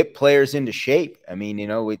whip players into shape. I mean,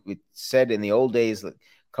 we said in the old days that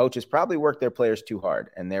coaches probably worked their players too hard,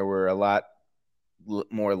 and there were a lot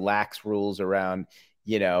more lax rules around,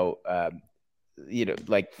 like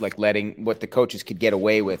letting what the coaches could get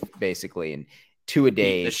away with, basically, and 2 a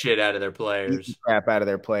day, the shit out of their players, crap out of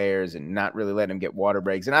their players, and not really letting them get water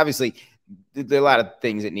breaks. And obviously, there are a lot of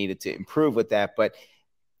things that needed to improve with that. But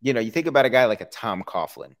you think about a guy like a Tom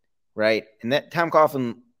Coughlin, right? And that Tom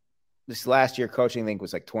Coughlin, this last year coaching, I think,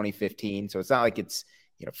 was like 2015. So it's not like it's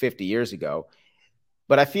 50 years ago.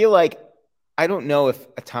 But I feel like I don't know if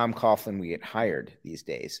a Tom Coughlin would get hired these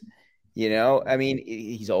days. I mean,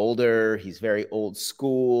 he's older. He's very old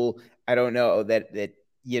school. I don't know that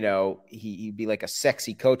he'd be like a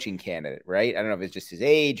sexy coaching candidate, right? I don't know if it's just his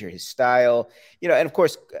age or his style, and of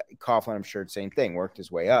course, Coughlin, I'm sure, same thing, worked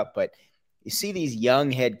his way up. But you see these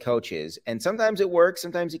young head coaches, and sometimes it works.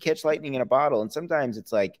 Sometimes you catch lightning in a bottle. And sometimes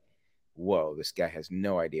it's like, whoa, this guy has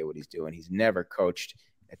no idea what he's doing. He's never coached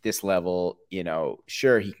at this level.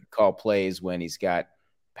 Sure, he can call plays when he's got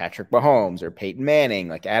Patrick Mahomes or Peyton Manning,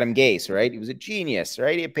 like Adam Gase, right? He was a genius,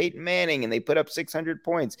 right? He had Peyton Manning and they put up 600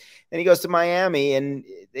 points. Then he goes to Miami and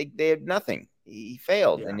they had nothing. He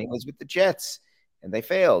failed. Yeah. And he was with the Jets and they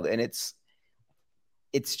failed. And it's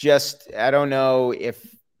just, I don't know if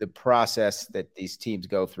the process that these teams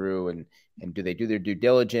go through and do they do their due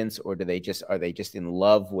diligence, or are they just in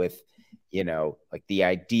love with, like the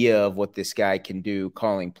idea of what this guy can do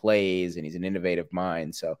calling plays, and he's an innovative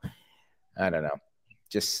mind. So I don't know.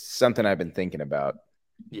 Just something I've been thinking about.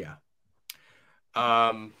 Yeah.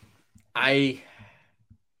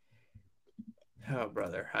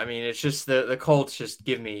 Brother. I mean, it's just the Colts just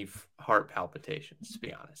give me heart palpitations, to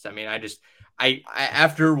be honest. I mean, I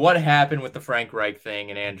after what happened with the Frank Reich thing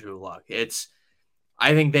and Andrew Luck,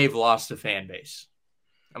 I think they've lost a fan base.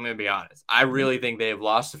 I'm going to be honest. I really think they've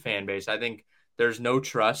lost a fan base. I think there's no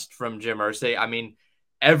trust from Jim Irsay. I mean,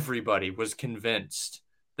 everybody was convinced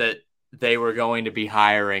that they were going to be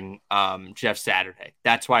hiring Jeff Saturday.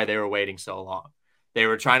 That's why they were waiting so long. They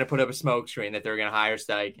were trying to put up a smokescreen that they were going to hire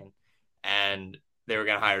Steichen, and they were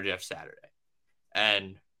going to hire Jeff Saturday.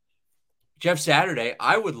 And Jeff Saturday,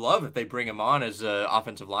 I would love if they bring him on as an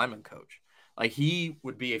offensive lineman coach. Like, he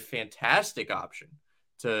would be a fantastic option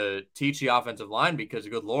to teach the offensive line, because,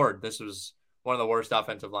 good Lord, this was one of the worst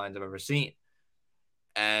offensive lines I've ever seen.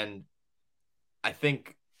 And I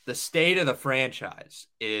think the state of the franchise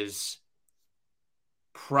is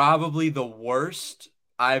probably the worst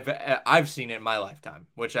I've seen it in my lifetime,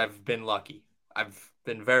 which I've been lucky. I've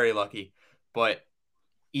been very lucky. But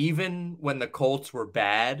even when the Colts were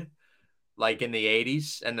bad, like in the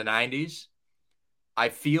 80s and the 90s, I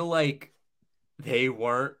feel like they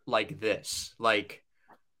weren't like this. Like,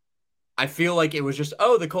 I feel like it was just,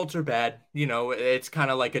 oh, the Colts are bad. It's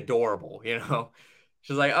kind of like adorable.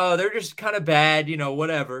 She's like, oh, they're just kind of bad,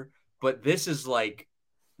 whatever. But this is like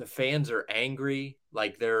the fans are angry.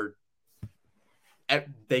 Like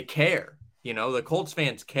they care. The Colts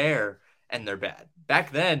fans care and they're bad.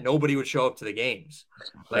 Back then, nobody would show up to the games.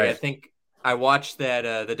 Like, Right. I think I watched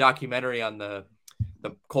that the documentary on the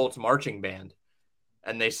Colts marching band,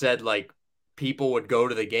 and they said like people would go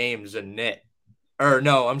to the games and knit. Or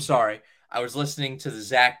no, I'm sorry. I was listening to the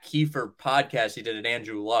Zach Kiefer podcast he did at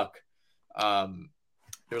Andrew Luck.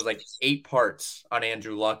 There was like 8 parts on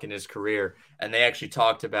Andrew Luck in his career, and they actually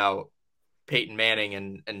talked about Peyton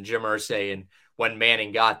Manning and Jim Irsay and when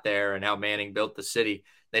Manning got there and how Manning built the city.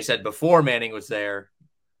 They said before Manning was there,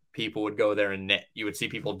 people would go there and knit. You would see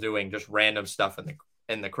people doing just random stuff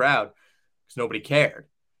in the crowd because nobody cared.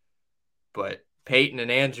 But Peyton and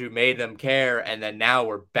Andrew made them care, and then now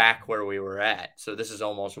we're back where we were at. So this is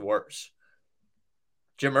almost worse.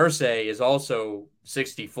 Jim Irsay is also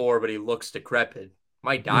 64, but he looks decrepit.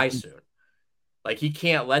 Might die soon. Like, he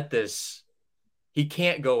can't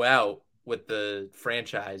go out with the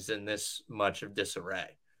franchise in this much of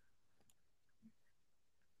disarray.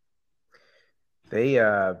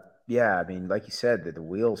 Yeah, I mean, like you said, the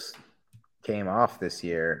wheels came off this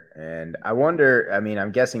year, and I wonder. I mean,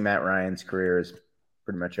 I'm guessing Matt Ryan's career is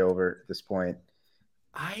pretty much over at this point.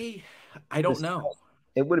 I don't know.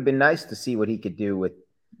 It would have been nice to see what he could do with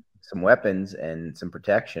some weapons and some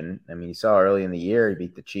protection. I mean, you saw early in the year he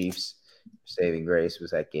beat the Chiefs. Saving grace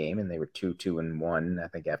was that game, and they were 2-1, I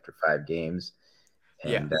think, after 5 games.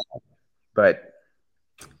 And but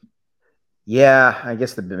yeah, I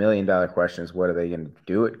guess the $1 million question is, what are they going to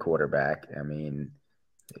do at quarterback? I mean,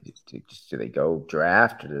 do they go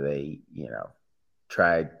draft, or do they,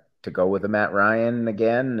 try to go with a Matt Ryan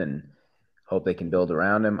again and hope they can build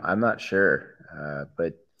around him? I'm not sure,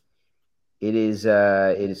 but it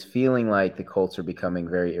is feeling like the Colts are becoming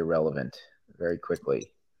very irrelevant very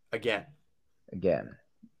quickly. Again.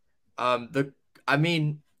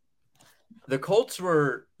 The Colts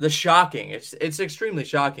were shocking. It's extremely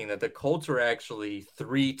shocking that the Colts were actually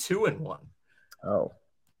 3-2-1. Oh,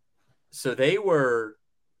 so they were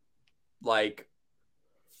like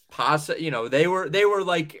they were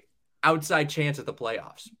like outside chance at the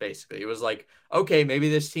playoffs. Basically, it was like, okay, maybe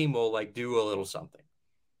this team will like do a little something.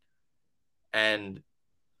 And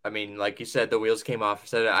I mean, like you said, the wheels came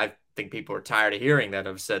off. I think people are tired of hearing that.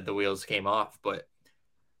 I've said the wheels came off, but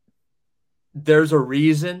there's a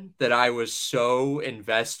reason that I was so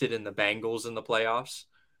invested in the Bengals in the playoffs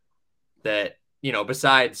that,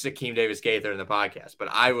 besides Akeem Davis-Gaither in the podcast, but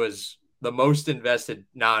I was the most invested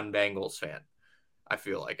non-Bengals fan. I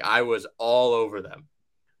feel like I was all over them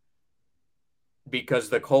because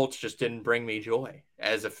the Colts just didn't bring me joy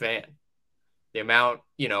as a fan. The amount,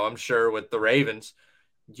 I'm sure with the Ravens,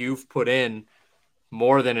 you've put in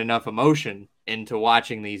more than enough emotion into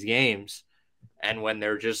watching these games. And when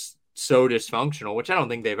they're just so dysfunctional, which I don't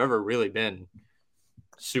think they've ever really been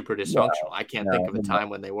super dysfunctional. I can't think of a time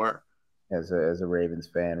when they were. As a Ravens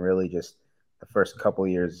fan, really just the first couple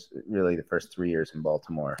years, really the first 3 years in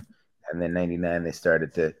Baltimore. And then 99, they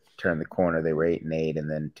started to turn the corner. They were 8-8. And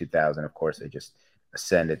then 2000, of course, they just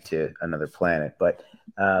ascended to another planet. But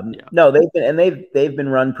no, they've been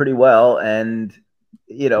run pretty well. And,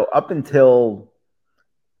 up until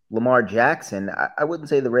Lamar Jackson, I wouldn't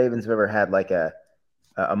say the Ravens have ever had like a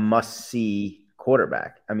must-see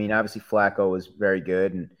quarterback. I mean, obviously Flacco was very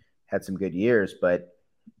good and had some good years, but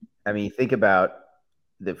I mean, think about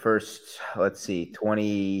the first,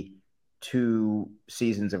 22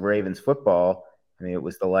 seasons of Ravens football. I mean, it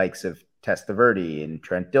was the likes of Testaverde and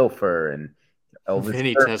Trent Dilfer and Elvis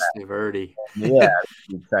Vinny Testaverde. Yeah,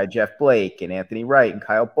 you tried Jeff Blake and Anthony Wright and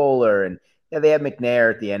Kyle Bowler, and they had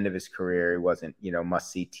McNair at the end of his career. He wasn't,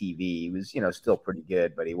 must-see TV. He was, still pretty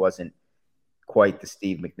good, but he wasn't quite the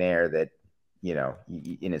Steve McNair that,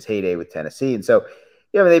 in his heyday with Tennessee. And so,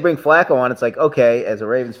 when they bring Flacco on, it's like, okay, as a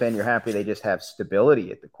Ravens fan, you're happy they just have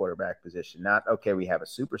stability at the quarterback position, not, okay, we have a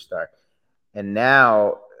superstar. And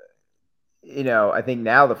now, I think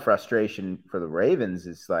now the frustration for the Ravens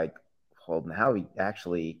is like, well, now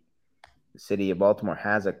the city of Baltimore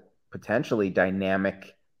has a potentially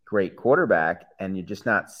dynamic, great quarterback, and you're just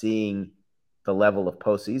not seeing the level of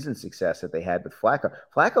postseason success that they had with Flacco.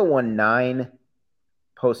 Flacco won 9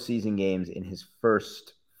 postseason games in his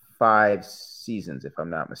first 5 seasons, if I'm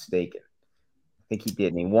not mistaken. I think he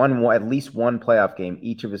did. And he won at least one playoff game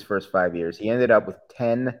each of his first 5 years. He ended up with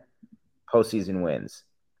 10 postseason wins.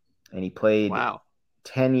 And he played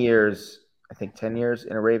 10 years, I think 10 years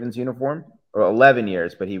in a Ravens uniform, or 11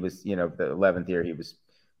 years, but he was, the 11th year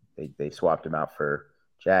they swapped him out for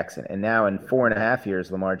Jackson. And now in 4.5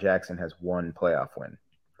 years, Lamar Jackson has one playoff win.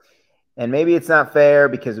 And maybe it's not fair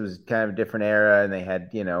because it was kind of a different era and they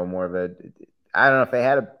had, more of a, I don't know if they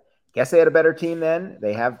had guess they had a better team then.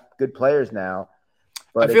 They have good players now.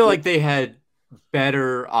 But I feel like they had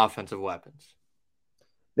better offensive weapons.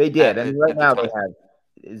 They did. Right now they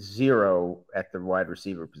have 0 at the wide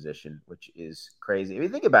receiver position, which is crazy. If you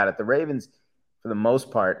think about it, the Ravens, for the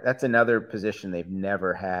most part, that's another position they've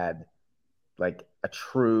never had like a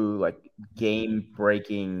true like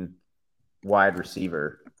game-breaking wide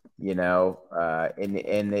receiver,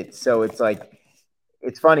 and it's like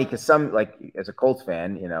it's funny because some, like, as a Colts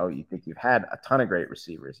fan, you think you've had a ton of great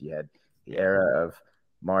receivers. You had the era of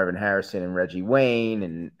Marvin Harrison and Reggie Wayne,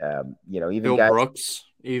 and even Bill guys, Brooks,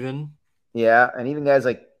 even and even guys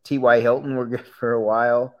like T.Y. Hilton were good for a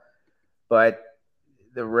while. But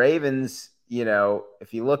the Ravens,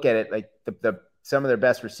 if you look at it, like some of their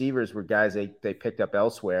best receivers were guys they picked up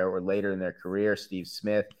elsewhere or later in their career. Steve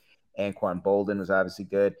Smith, Anquan Bolden was obviously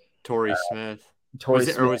good. Torrey Smith.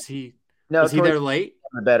 Was he? No, was he there late?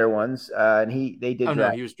 The better ones, and they did. Oh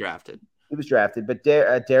no, he was drafted. He was drafted, but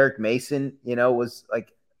Derek Mason, was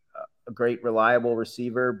like a great, reliable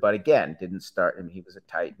receiver, but again, didn't start. I mean, he was a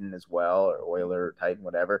Titan as well, or Oiler, Titan,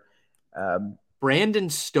 whatever. Brandon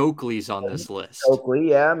Stokely's on this list. Stokely,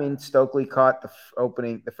 yeah. I mean, Stokely caught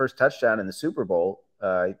the first touchdown in the Super Bowl.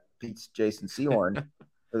 He beats Jason Sehorn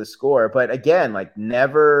for the score. But again, like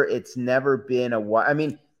it's never been I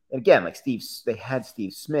mean, again, like they had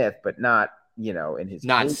Steve Smith, but not, in his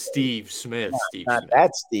Steve Smith. Not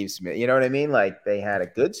that Steve Smith. You know what I mean? Like they had a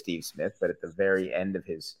good Steve Smith, but at the very end of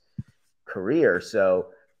his career. So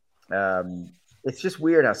it's just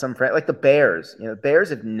weird how like the Bears, the Bears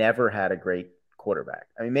have never had a great quarterback.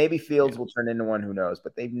 I mean, maybe Fields will turn into one, who knows,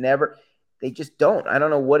 but they just don't. I don't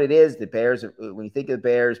know what it is. The Bears, when you think of the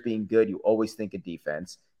Bears being good, you always think of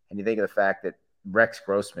defense. And you think of the fact that Rex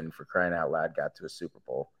Grossman, for crying out loud, got to a Super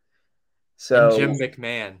Bowl. So and Jim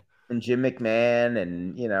McMahon.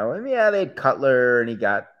 And, they had Cutler and he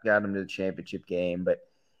got him to the championship game, but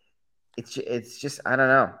it's just, I don't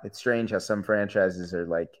know. It's strange how some franchises are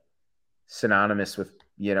like synonymous with,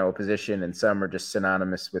 a position, and some are just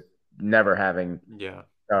synonymous with never having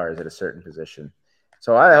stars at a certain position.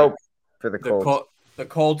 So I hope for the Colts. The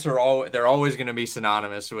Colts they're always going to be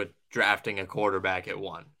synonymous with drafting a quarterback at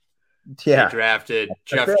 1. Yeah. They drafted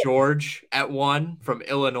Jeff George at 1 from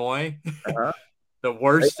Illinois. Uh-huh. The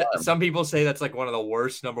worst. Some people say that's like one of the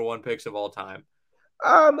worst number 1 picks of all time.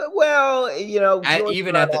 Well,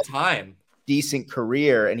 even at the time, decent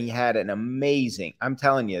career, and he had an amazing, I'm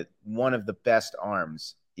telling you, one of the best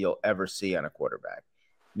arms you'll ever see on a quarterback.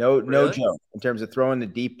 No joke. In terms of throwing the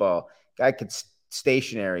deep ball, guy could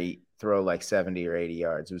stationary throw like 70 or 80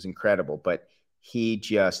 yards. It was incredible, but he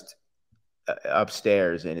just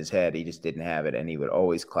upstairs in his head, he just didn't have it, and he would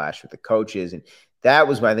always clash with the coaches, and that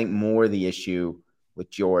was, I think, more the issue with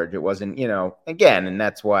George. It wasn't, again, and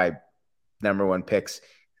that's why number 1 picks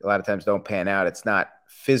a lot of times don't pan out. It's not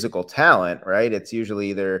physical talent, right? It's usually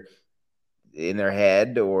either in their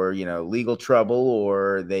head or, legal trouble,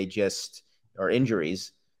 or they just, or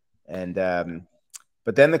injuries. And,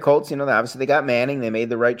 but then the Colts, obviously they got Manning. They made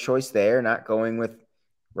the right choice there, not going with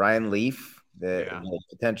Ryan Leaf, the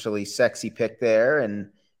potentially sexy pick there. And,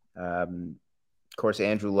 of course,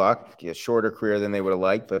 Andrew Luck, a shorter career than they would have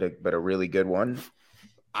liked, but a really good one.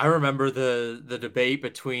 I remember the debate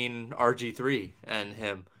between RG3 and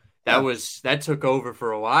him. That took over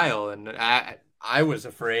for a while, and I was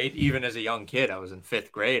afraid. Even as a young kid, I was in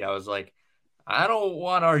 5th grade. I was like, I don't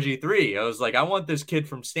want RG3. I was like, I want this kid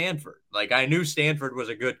from Stanford. Like, I knew Stanford was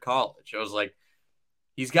a good college. I was like,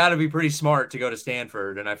 he's got to be pretty smart to go to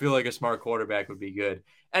Stanford, and I feel like a smart quarterback would be good.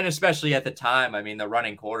 And especially at the time, I mean, the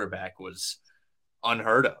running quarterback was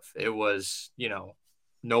unheard of. It was,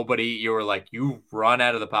 nobody, you were like, you run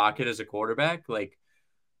out of the pocket as a quarterback? Like,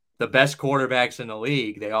 the best quarterbacks in the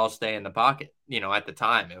league, they all stay in the pocket. At the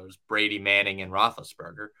time, it was Brady, Manning, and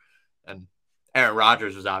Roethlisberger. And Aaron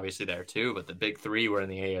Rodgers was obviously there too, but the big 3 were in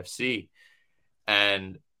the AFC.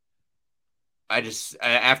 And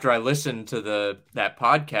after I listened to that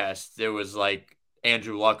podcast, it was like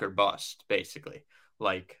Andrew Luck or bust, basically.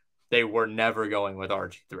 Like, they were never going with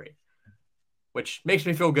RG3, which makes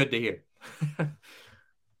me feel good to hear.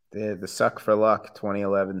 The suck for luck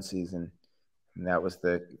 2011 season. And that was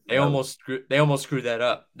the They almost screwed that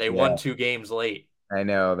up. They won 2 games late. I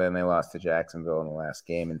know. Then they lost to Jacksonville in the last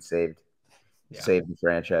game and saved the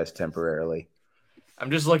franchise temporarily. I'm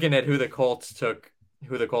just looking at who the Colts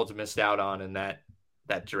missed out on in that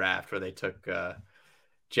draft where they took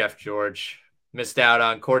Jeff George, missed out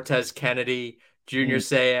on Cortez Kennedy, Junior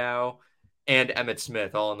Seau, and Emmitt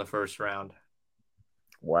Smith all in the first round.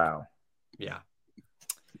 Wow. Yeah.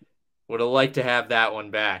 Would have liked to have that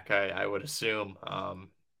one back, I would assume.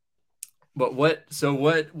 But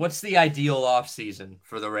what's the ideal offseason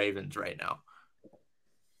for the Ravens right now?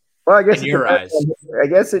 Well, I guess in your eyes. I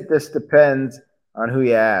guess it just depends on who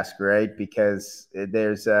you ask, right? Because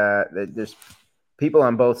there's people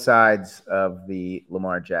on both sides of the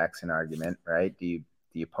Lamar Jackson argument, right? Do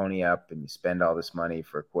you pony up and you spend all this money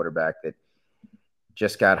for a quarterback that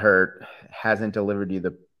just got hurt, hasn't delivered you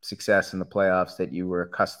the success in the playoffs that you were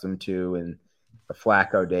accustomed to in the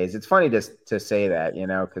Flacco days? It's funny to say that,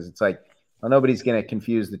 because it's like, well, nobody's going to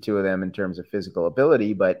confuse the two of them in terms of physical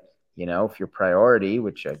ability, but if your priority,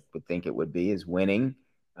 which I would think it would be, is winning,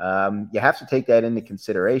 you have to take that into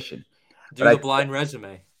consideration. Do the blind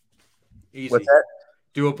resume. Easy. What's that?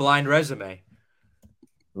 Do a blind resume.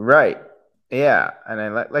 Right. Yeah.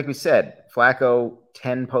 And like we said, Flacco,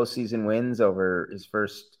 10 postseason wins over his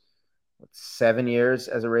first 7 years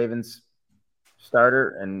as a Ravens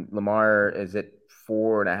starter. And Lamar is at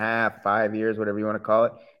 4.5, 5 years, whatever you want to call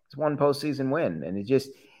it. It's 1 postseason win. And it just,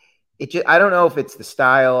 I don't know if it's the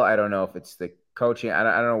style. I don't know if it's the coaching. I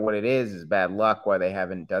don't know what it is. It's bad luck why they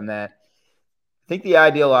haven't done that. I think the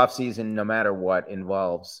ideal offseason, no matter what,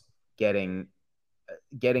 involves getting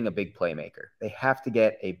a big playmaker. They have to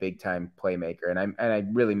get a big time playmaker. And I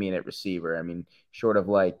really mean at receiver. I mean, short of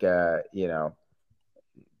like, who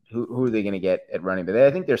are they going to get at running? But I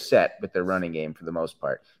think they're set with their running game for the most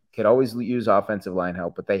part. Could always use offensive line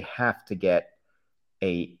help, but they have to get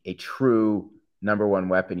a true number 1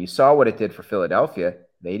 weapon. You saw what it did for Philadelphia.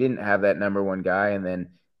 They didn't have that number 1 guy, and then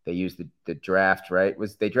they used the draft, right?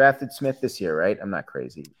 They drafted Smith this year, right? I'm not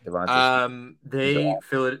crazy.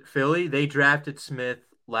 Philly, they drafted Smith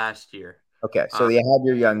last year. Okay, so you had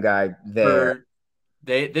your young guy there.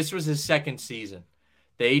 This was his second season.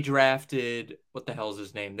 They drafted, what the hell is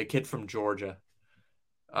his name? The kid from Georgia.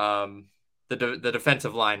 The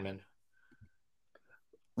defensive lineman.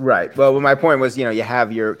 Right. Well, my point was, you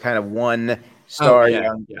have your kind of 1 star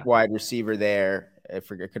young wide receiver there. I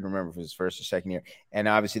couldn't remember if it was first or second year. And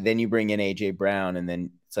obviously then you bring in A.J. Brown, and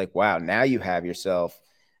then it's like, wow, now you have yourself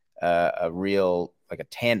a real, like a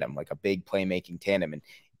tandem, like a big playmaking tandem. And,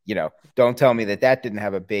 don't tell me that didn't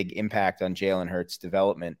have a big impact on Jalen Hurts'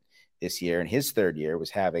 development this year. And his third year was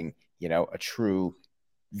having, a true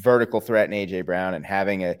vertical threat in A.J. Brown and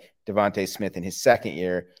having a Devontae Smith in his second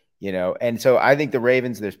year, And so I think the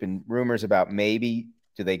Ravens, there's been rumors about maybe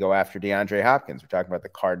do they go after DeAndre Hopkins? We're talking about the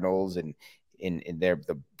Cardinals and in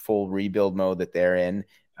the full rebuild mode that they're in.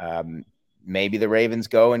 Maybe the Ravens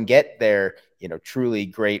go and get their, truly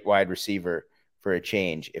great wide receiver for a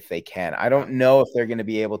change if they can. I don't know if they're going to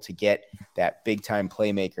be able to get that big time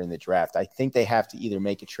playmaker in the draft. I think they have to either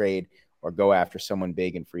make a trade or go after someone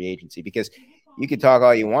big in free agency, because you could talk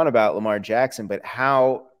all you want about Lamar Jackson, but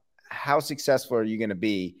how successful are you going to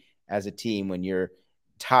be as a team when your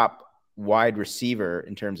top wide receiver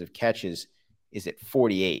in terms of catches is at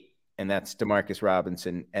 48? And that's Demarcus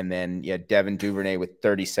Robinson. And then you had Devin Duvernay with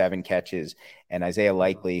 37 catches and Isaiah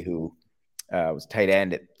Likely, who was tight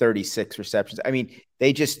end at 36 receptions. I mean,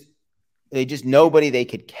 they just nobody they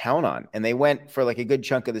could count on. And they went for like a good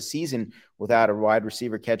chunk of the season without a wide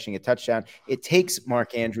receiver catching a touchdown. It takes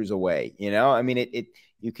Mark Andrews away, I mean,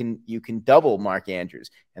 you can double Mark Andrews.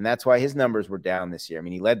 And that's why his numbers were down this year. I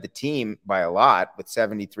mean, he led the team by a lot with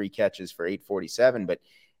 73 catches for 847, but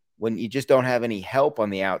when you just don't have any help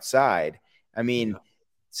on the outside, I mean,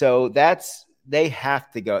 so they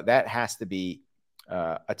have to go. That has to be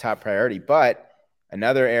a top priority. But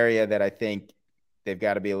another area that I think they've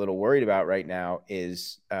got to be a little worried about right now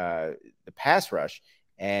is the pass rush.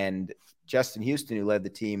 And Justin Houston, who led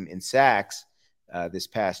the team in sacks this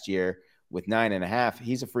past year with 9.5,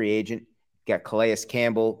 he's a free agent. Got Calais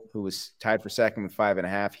Campbell, who was tied for second with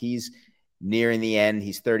 5.5. He's nearing the end.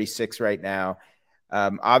 He's 36 right now.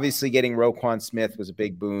 Obviously, getting Roquan Smith was a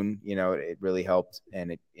big boon. It really helped,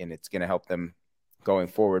 and it's going to help them going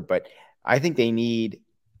forward. But I think they need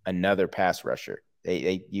another pass rusher.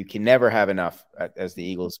 You can never have enough, as the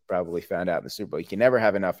Eagles probably found out in the Super Bowl. You can never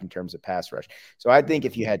have enough in terms of pass rush. So I think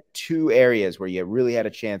if you had 2 areas where you really had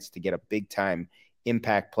a chance to get a big time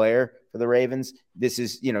impact player for the Ravens, this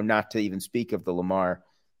is, not to even speak of the Lamar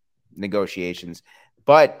negotiations.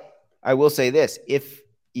 But I will say this: if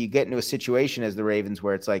you get into a situation as the Ravens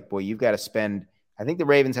where it's like, boy, you've got to spend. I think the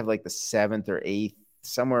Ravens have like the 7th or 8th,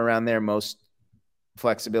 somewhere around there, most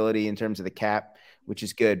flexibility in terms of the cap, which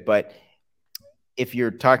is good. But if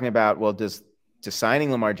you're talking about, well, does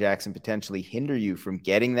signing Lamar Jackson potentially hinder you from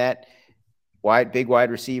getting that big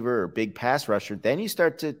wide receiver or big pass rusher, then you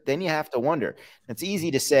have to wonder. It's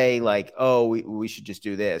easy to say like, oh, we should just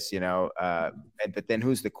do this, but then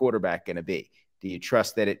who's the quarterback going to be? Do you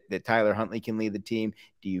trust that Tyler Huntley can lead the team?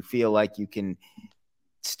 Do you feel like you can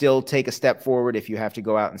still take a step forward if you have to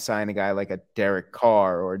go out and sign a guy like a Derek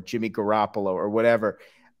Carr or Jimmy Garoppolo or whatever?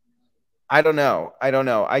 I don't know.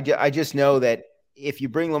 I just know that if you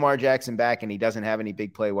bring Lamar Jackson back and he doesn't have any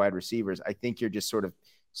big play wide receivers, I think you're just sort of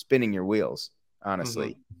spinning your wheels,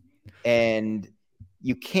 honestly. And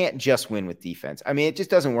you can't just win with defense. I mean, it just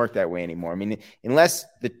doesn't work that way anymore. I mean, unless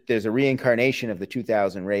there's a reincarnation of the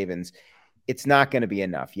 2000 Ravens, it's not going to be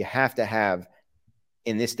enough. You have to have,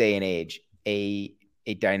 in this day and age, a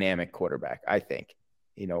dynamic quarterback, I think,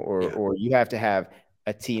 or you have to have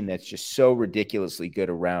a team that's just so ridiculously good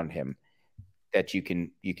around him that you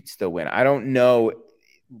can still win. I don't know.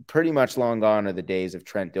 Pretty much long gone are the days of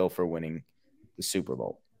Trent Dilfer winning the Super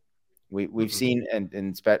Bowl. We've seen,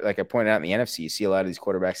 and like I pointed out in the NFC, you see a lot of these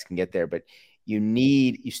quarterbacks can get there, but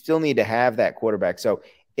you still need to have that quarterback. So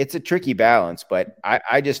it's a tricky balance, but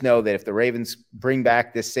I just know that if the Ravens bring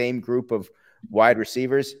back this same group of wide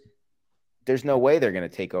receivers, there's no way they're going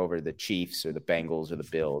to take over the Chiefs or the Bengals or the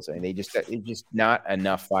Bills. I mean, it's just not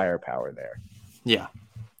enough firepower there. Yeah.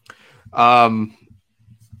 I mean,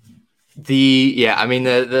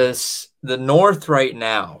 the North right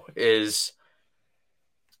now is,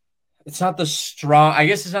 it's not the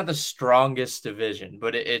strongest division,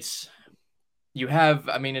 but it's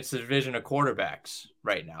the division of quarterbacks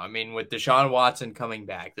right now. I mean, with Deshaun Watson coming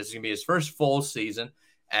back, this is going to be his first full season.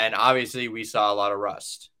 And obviously we saw a lot of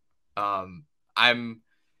rust. I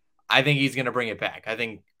think he's going to bring it back. I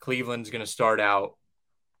think Cleveland's going to start out,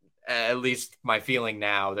 at least my feeling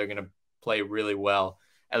now, they're going to play really well,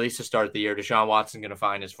 at least to start the year. Deshaun Watson's going to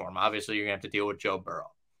find his form. Obviously, you're going to have to deal with Joe Burrow.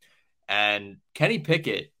 And Kenny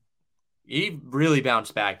Pickett, he really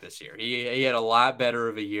bounced back this year. He had a lot better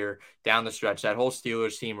of a year down the stretch. That whole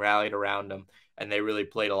Steelers team rallied around him, and they really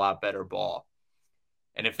played a lot better ball.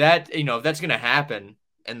 And if that's going to happen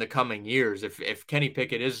in the coming years, if Kenny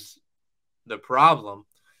Pickett is the problem,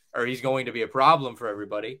 or he's going to be a problem for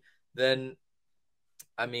everybody, then,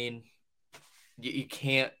 I mean, you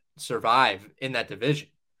can't survive in that division.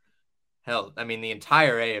 Hell, I mean, the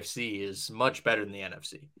entire AFC is much better than the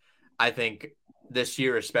NFC. I think this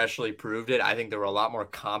year especially proved it. I think there were a lot more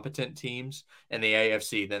competent teams in the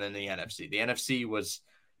AFC than in the NFC. The NFC was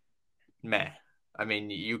meh. I mean,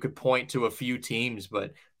 you could point to a few teams,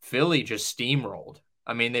 but Philly just steamrolled.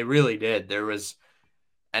 I mean, they really did.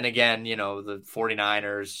 And again, the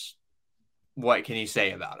 49ers, what can you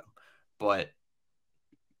say about them? But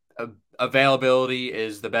availability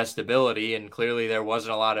is the best ability, and clearly there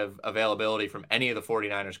wasn't a lot of availability from any of the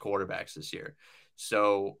 49ers quarterbacks this year.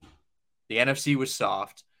 So the NFC was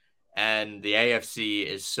soft, and the AFC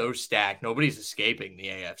is so stacked. Nobody's escaping the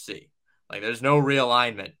AFC. Like, there's no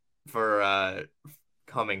realignment for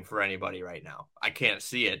coming for anybody right now. I can't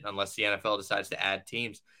see it unless the NFL decides to add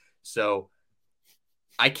teams. So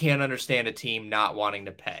I can't understand a team not wanting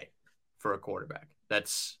to pay for a quarterback.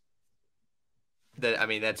 That's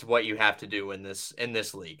what you have to do in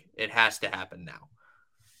this league. It has to happen now.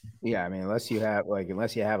 Yeah, I mean, unless you have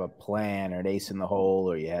a plan or an ace in the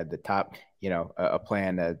hole, or you had the top, a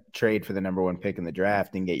plan to trade for the number one pick in the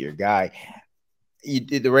draft and get your guy.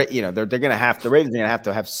 The Ravens are going to have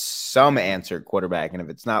to have some answer at quarterback, and if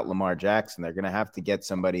it's not Lamar Jackson, they're going to have to get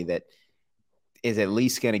somebody that is at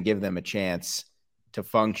least going to give them a chance to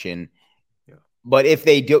function. Yeah. But if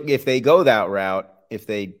they go that route, if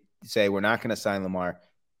they say we're not going to sign Lamar,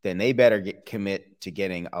 then they better commit to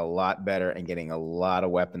getting a lot better and getting a lot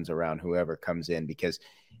of weapons around whoever comes in, because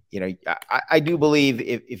I do believe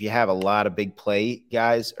if you have a lot of big play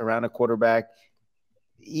guys around a quarterback,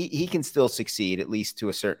 he can still succeed, at least to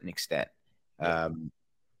a certain extent. Yeah.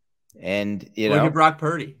 And look at Brock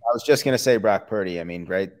Purdy. I was just going to say Brock Purdy. I mean,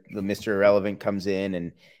 right, the Mr. Irrelevant comes in,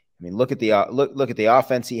 and I mean, look at the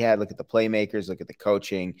offense he had. Look at the playmakers. Look at the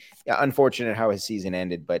coaching. Yeah, unfortunate how his season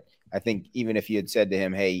ended, but I think even if you had said to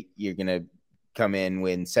him, "Hey, you're going to come in,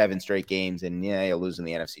 win 7 straight games, and you'll lose in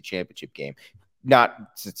the NFC Championship game,"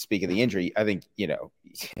 not to speak of the injury, I think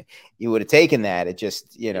you would have taken that. It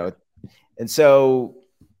just and so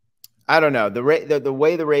I don't know the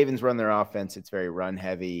way the Ravens run their offense. It's very run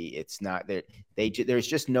heavy. It's not there. There's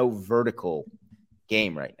just no vertical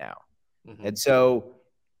game right now, and so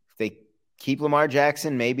if they keep Lamar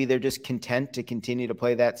Jackson. Maybe they're just content to continue to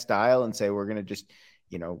play that style and say, we're going to just,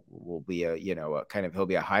 we'll be a kind of, he'll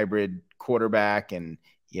be a hybrid quarterback, and,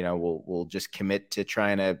 we'll just commit to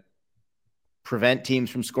trying to prevent teams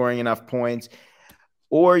from scoring enough points.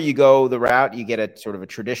 Or you go the route, you get a sort of a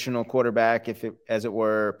traditional quarterback, as it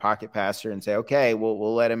were, pocket passer, and say, okay,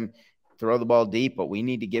 we'll let him throw the ball deep, but we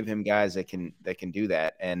need to give him guys that can do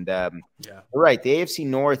that. And you're right, the AFC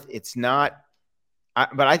North, it's not,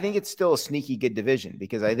 but I think it's still a sneaky good division,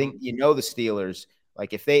 because I think the Steelers,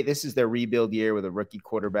 like this is their rebuild year with a rookie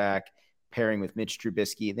quarterback pairing with Mitch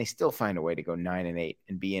Trubisky, and they still find a way to go 9-8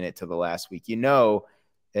 and be in it to the last week.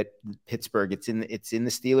 That Pittsburgh, it's in the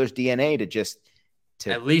Steelers' DNA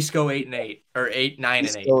to at least go 8-8 or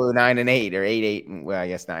 9-8. Go 9-8 or 8-8. Well, I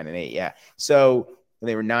guess 9-8. Yeah. So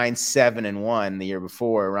they were 9-7-1 the year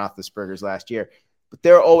before, Roethlisberger's last year. But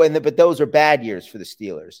but those are bad years for the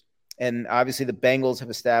Steelers. And obviously the Bengals have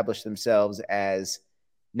established themselves as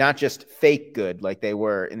not just fake good like they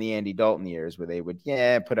were in the Andy Dalton years, where they would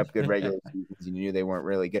put up good regular seasons and you knew they weren't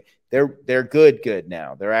really good. They're good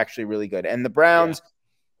now. They're actually really good. And the Browns,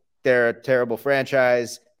 they're a terrible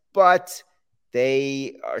franchise, but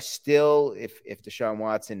they are still, if Deshaun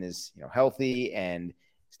Watson is healthy and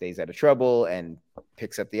stays out of trouble and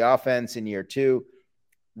picks up the offense in year 2,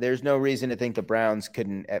 there's no reason to think the Browns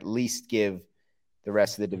couldn't at least give the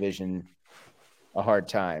rest of the division a hard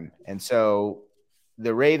time. And so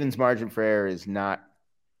the Ravens' margin for error is not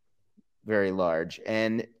very large.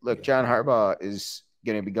 And look, John Harbaugh is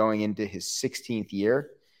going to be going into his 16th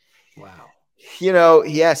year. Wow.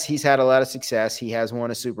 Yes, he's had a lot of success. He has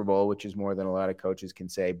won a Super Bowl, which is more than a lot of coaches can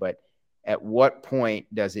say. But at what point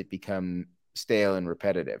does it become stale and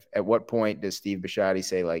repetitive? At what point does Steve Bisciotti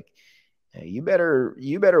say, like, hey, you better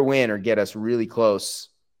win or get us really close,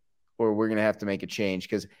 or we're going to have to make a change?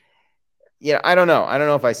 Because, I don't know. I don't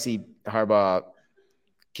know if I see Harbaugh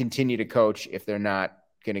continue to coach if they're not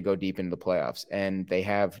going to go deep into the playoffs. And they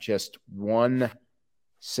have just one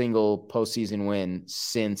single postseason win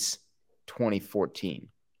since 2014.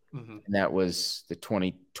 And that was the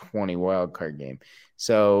 2020 wildcard game.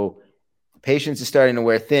 So patience is starting to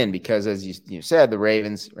wear thin, because, as you said, the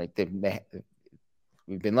Ravens, right,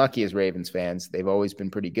 we've been lucky as Ravens fans. They've always been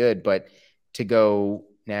pretty good, but to go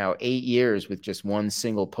now 8 years with just one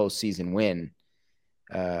single postseason win,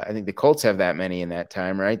 I think the Colts have that many in that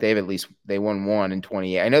time, right? They won one in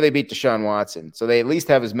 28. I know they beat Deshaun Watson, so they at least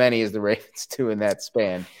have as many as the Ravens do in that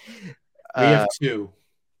span. We have 2.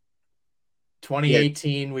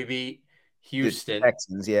 2018, we beat Houston. The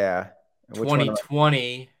Texans, yeah.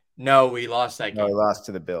 2020, no, we lost that game. No, we lost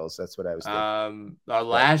to the Bills. That's what I was thinking. Our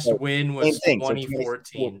last win was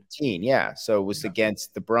 2014. Yeah, so it was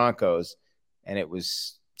against the Broncos, and it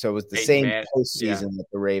was the same postseason that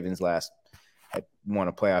the Ravens last had won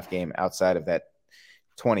a playoff game outside of that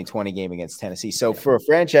 2020 game against Tennessee. So for a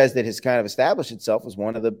franchise that has kind of established itself as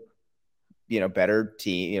one of the better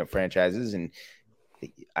franchises, and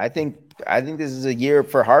I think this is a year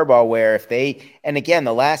for Harbaugh where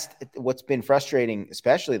what's been frustrating,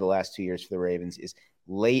 especially the last 2 years for the Ravens, is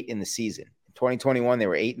late in the season. In 2021, they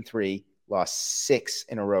were 8-3, lost 6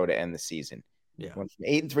 in a row to end the season. Yeah. Went from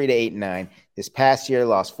 8-3 to 8-9. This past year,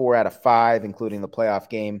 lost 4 out of 5, including the playoff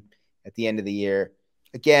game at the end of the year.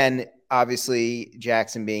 Again, obviously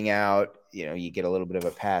Jackson being out, you get a little bit of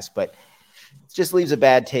a pass, but it just leaves a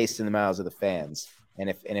bad taste in the mouths of the fans. And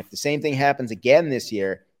if the same thing happens again this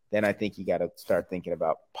year, then I think you got to start thinking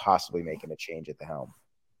about possibly making a change at the helm.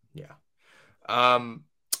 Yeah.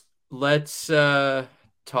 Let's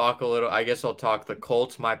talk a little. I guess I'll talk the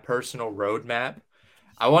Colts, my personal roadmap.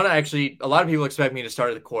 I want to actually, a lot of people expect me to start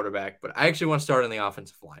at the quarterback, but I actually want to start on the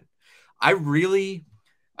offensive line. Bobby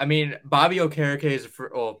Okereke is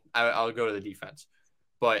I'll go to the defense,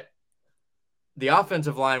 but the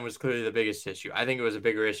offensive line was clearly the biggest issue. I think it was a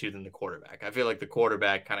bigger issue than the quarterback. I feel like the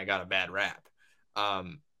quarterback kind of got a bad rap. I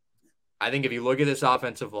think if you look at this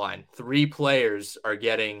offensive line, 3 players are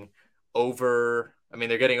getting over,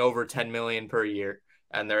 they're getting over $10 million per year,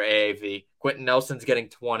 and their AAV. Quentin Nelson's getting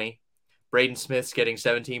 20. Braden Smith's getting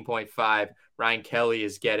 17.5. Ryan Kelly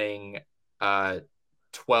is getting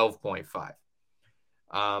 12.5.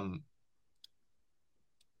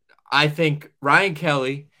 I think Ryan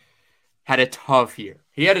Kelly had a tough year.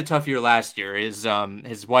 He had a tough year last year. His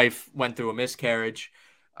wife went through a miscarriage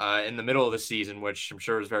in the middle of the season, which I'm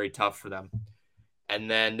sure is very tough for them. And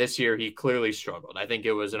then this year he clearly struggled. I think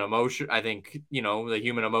it was an emotion. I think, the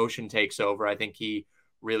human emotion takes over. I think he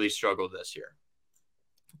really struggled this year.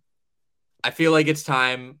 I feel like it's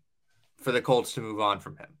time for the Colts to move on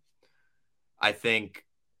from him. I think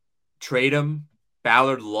trade him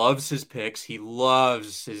Ballard loves his picks. He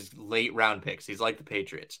loves his late round picks. He's like the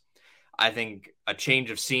Patriots. I think a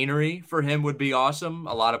change of scenery for him would be awesome.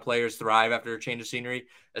 A lot of players thrive after a change of scenery,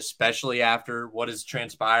 especially after what has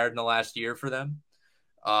transpired in the last year for them.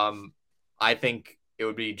 I think it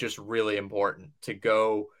would be just really important to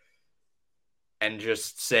go and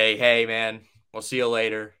just say, hey, man, we'll see you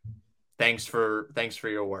later. Thanks for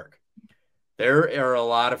your work. There are a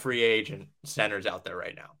lot of free agent centers out there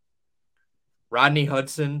right now. Rodney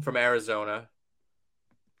Hudson from Arizona,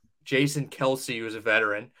 Jason Kelsey, who's a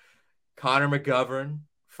veteran, Connor McGovern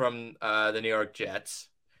from the New York Jets,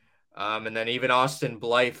 and then even Austin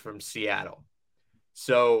Blythe from Seattle.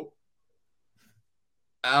 So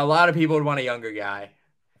a lot of people would want a younger guy.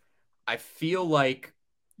 I feel like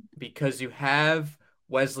because you have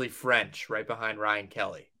Wesley French right behind Ryan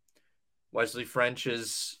Kelly. Wesley French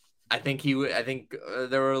is, I think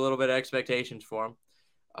there were a little bit of expectations for him.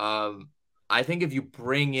 I think if you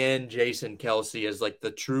bring in Jason Kelsey as like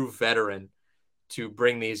the true veteran to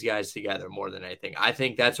bring these guys together more than anything, I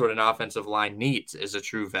think that's what an offensive line needs, is a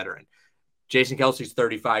true veteran. Jason Kelsey's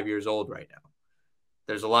 35 years old right now.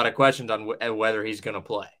 There's a lot of questions on whether he's going to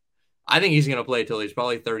play. I think he's going to play till he's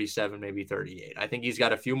probably 37, maybe 38. I think he's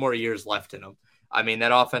got a few more years left in him. I mean,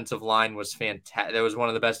 that offensive line was fantastic. That was one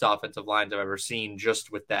of the best offensive lines I've ever seen,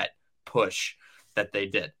 just with that push that they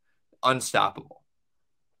did. Unstoppable.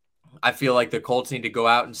 I feel like the Colts need to go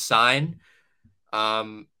out and sign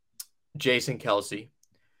Jason Kelsey.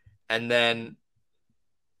 And then,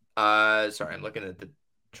 sorry, I'm looking at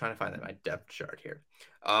trying to find my depth chart here.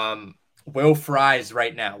 Will Fries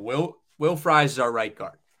right now. Will Fries is our right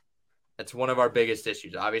guard. That's one of our biggest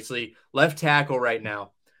issues. Obviously, left tackle right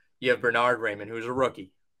now, you have Bernard Raymond, who's a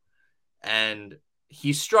rookie. And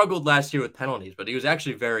he struggled last year with penalties, but he was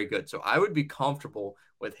actually very good. So I would be comfortable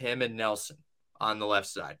with him and Nelson on the left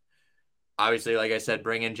side. Obviously, like I said,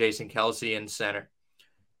 bring in Jason Kelsey in center.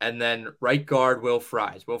 And then right guard, Will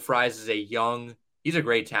Fries. Will Fries is he's a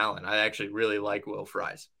great talent. I actually really like Will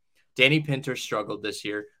Fries. Danny Pinter struggled this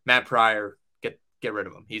year. Matt Pryor, get rid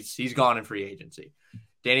of him. He's gone in free agency.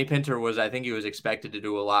 Danny Pinter I think he was expected to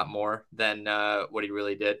do a lot more than what he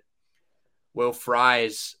really did. Will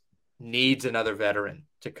Fries needs another veteran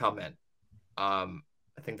to come in. I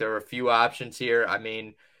think there are a few options here. I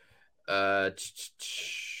mean,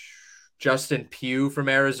 Justin Pugh from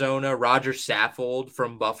Arizona, Roger Saffold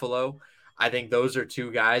from Buffalo. I think those are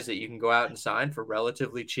two guys that you can go out and sign for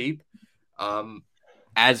relatively cheap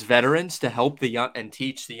as veterans to help the young and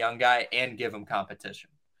teach the young guy and give him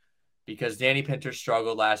competition. Because Danny Pinter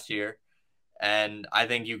struggled last year, and I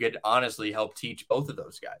think you could honestly help teach both of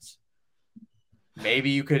those guys. Maybe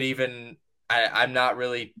you could even I'm not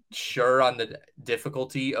really sure on the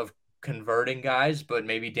difficulty of converting guys, but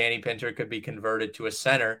maybe Danny Pinter could be converted to a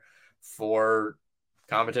center for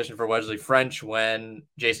competition for Wesley French when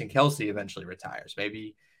Jason Kelsey eventually retires.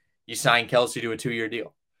 Maybe you sign Kelsey to a 2-year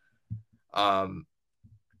deal.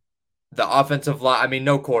 The offensive line, I mean,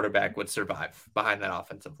 no quarterback would survive behind that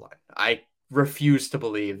offensive line. I refuse to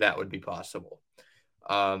believe that would be possible.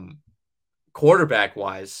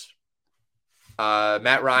 Quarterback-wise,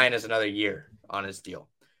 Matt Ryan has another year on his deal.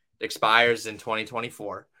 It expires in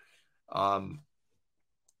 2024.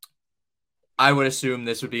 I would assume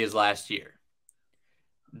this would be his last year.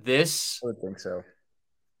 I would think so.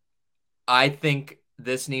 I think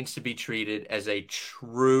this needs to be treated as a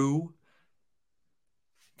true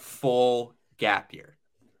full gap year.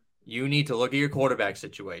 You need to look at your quarterback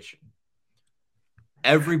situation.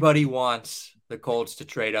 Everybody wants the Colts to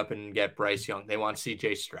trade up and get Bryce Young. They want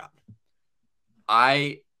CJ Stroud.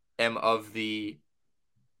 I am of the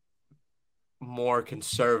more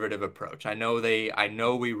conservative approach. I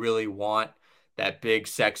know we really want that big,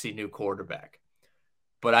 sexy new quarterback.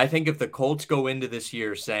 But I think if the Colts go into this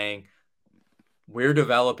year saying, we're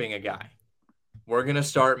developing a guy, we're going to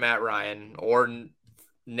start Matt Ryan or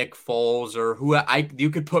Nick Foles or you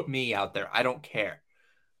could put me out there. I don't care.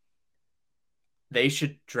 They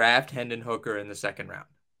should draft Hendon Hooker in the second round.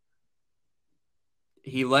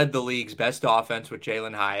 He led the league's best offense with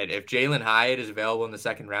Jalen Hyatt. If Jalen Hyatt is available in the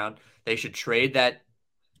second round, they should trade that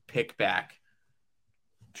pick back.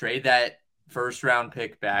 Trade that first round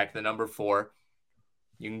pick back, the number 4.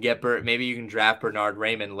 You can get maybe you can draft Bernard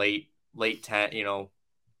Raymond late 10,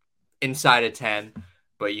 inside of 10,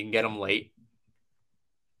 but you can get him late.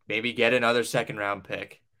 Maybe get another second round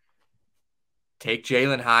pick. Take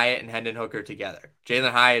Jalen Hyatt and Hendon Hooker together.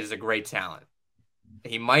 Jalen Hyatt is a great talent.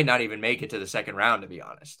 He might not even make it to the second round, to be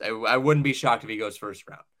honest. I wouldn't be shocked if he goes first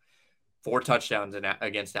round. 4 touchdowns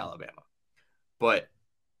against Alabama. But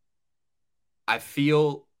I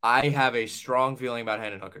feel I have a strong feeling about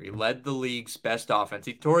Hendon Hooker. He led the league's best offense.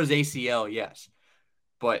 He tore his ACL, yes,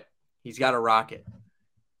 but he's got a rocket.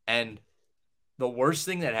 And the worst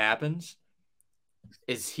thing that happens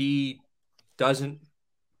is he doesn't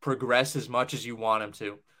progress as much as you want him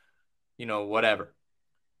to. Whatever.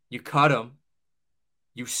 You cut him.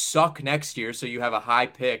 You suck next year, so you have a high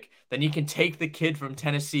pick. Then you can take the kid from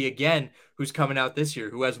Tennessee again, who's coming out this year,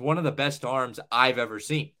 who has one of the best arms I've ever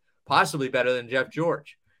seen, possibly better than Jeff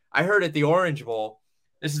George. I heard at the Orange Bowl,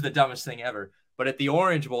 this is the dumbest thing ever, but at the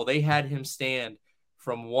Orange Bowl, they had him stand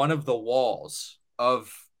from one of the walls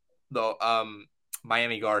of the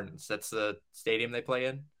Miami Gardens. That's the stadium they play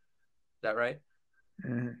in. Is that right?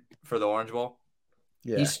 Mm-hmm. For the Orange Bowl?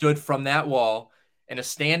 Yeah. He stood from that wall in a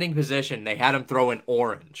standing position. They had him throw an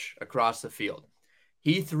orange across the field.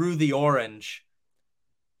 He threw the orange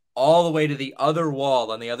all the way to the other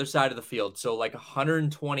wall on the other side of the field. So like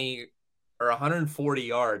 120 or 140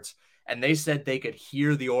 yards. And they said they could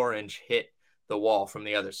hear the orange hit the wall from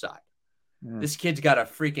the other side. This kid's got a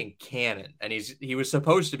freaking cannon, and he was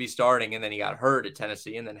supposed to be starting, and then he got hurt at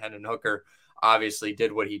Tennessee, and then Hendon Hooker obviously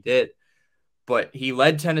did what he did. But he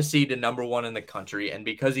led Tennessee to number 1 in the country, and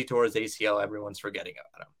because he tore his ACL, everyone's forgetting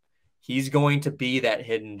about him. He's going to be that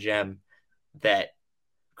hidden gem that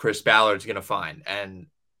Chris Ballard's going to find, and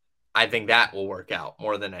I think that will work out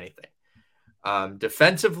more than anything.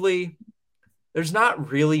 Defensively, there's not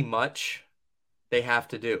really much they have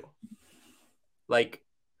to do. Like,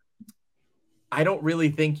 I don't really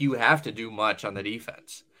think you have to do much on the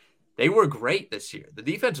defense. They were great this year. The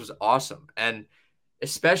defense was awesome, and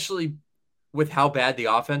especially with how bad the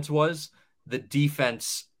offense was, the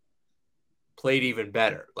defense played even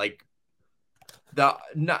better. Like, not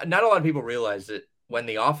a lot of people realize that when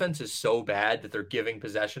the offense is so bad that they're giving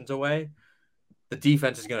possessions away, the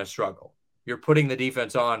defense is going to struggle. You're putting the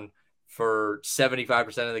defense on for 75%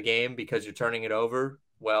 of the game because you're turning it over.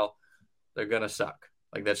 Well, they're going to suck.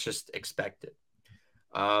 Like, that's just expected.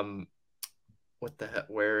 What the heck?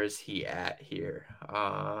 Where is he at here?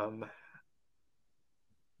 I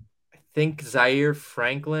think Zaire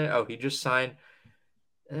Franklin. Oh, he just signed.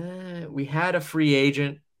 We had a free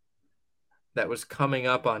agent that was coming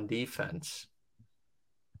up on defense.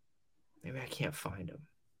 Maybe I can't find him.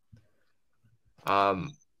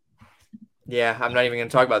 Yeah, I'm not even going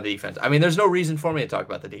to talk about the defense. I mean, there's no reason for me to talk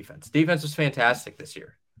about the defense. Defense was fantastic this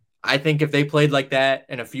year. I think if they played like that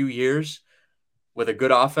in a few years with a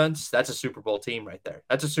good offense, that's a Super Bowl team right there.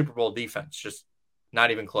 That's a Super Bowl defense, just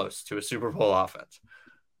not even close to a Super Bowl offense.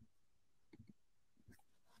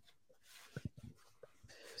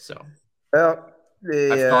 So, well,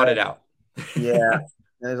 I've thought it out. Yeah,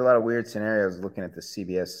 there's a lot of weird scenarios. Looking at the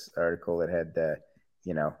CBS article that had,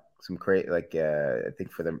 some great, I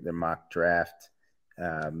think for their mock draft,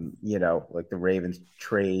 like the Ravens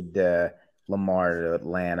trade Lamar to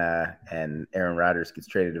Atlanta, and Aaron Rodgers gets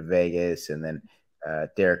traded to Vegas, and then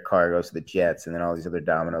Derek Carr goes to the Jets, and then all these other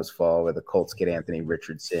dominoes fall where the Colts get Anthony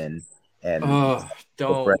Richardson and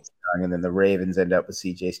don't. And then the Ravens end up with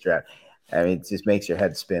CJ Stroud. I mean, it just makes your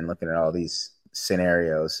head spin looking at all these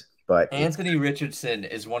scenarios. But Anthony Richardson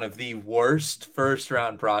is one of the worst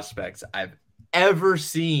first-round prospects I've ever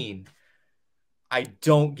seen. I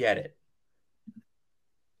don't get it.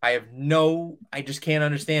 I just can't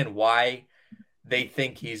understand why they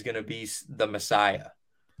think he's going to be the Messiah.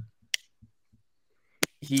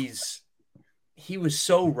 He was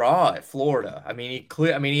so raw at Florida. I mean,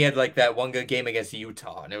 he had like that one good game against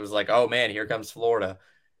Utah, and it was like, oh man, here comes Florida.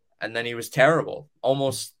 And then he was terrible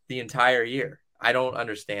almost the entire year. I don't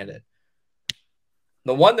understand it.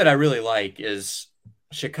 The one that I really like is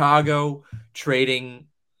Chicago trading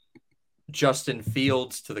Justin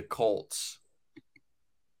Fields to the Colts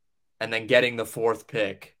and then getting the 4th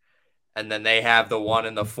pick. And then they have the 1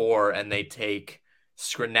 and the 4, and they take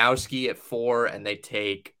Skronowski at 4, and they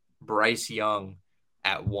take Bryce Young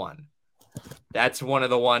at 1. That's one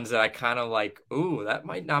of the ones that I kind of like, ooh, that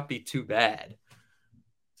might not be too bad.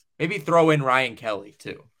 Maybe throw in Ryan Kelly,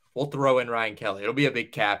 too. We'll throw in Ryan Kelly. It'll be a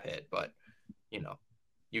big cap hit, but, you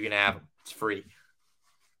can have him. It's free.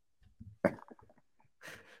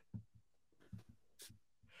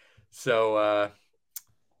 So,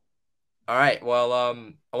 all right. Well,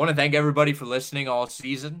 I want to thank everybody for listening all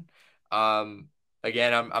season. Again,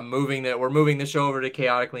 we're moving the show over to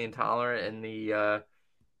Chaotically Intolerant in the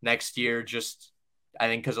next year. Just, I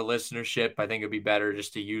think because of listenership, I think it'd be better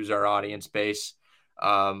just to use our audience base.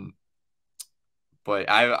 But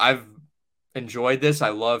I've enjoyed this. I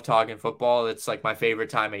love talking football. It's like my favorite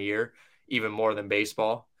time of year, even more than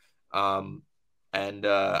baseball. And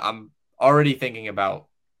I'm already thinking about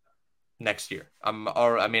next year. I'm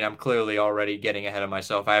clearly already getting ahead of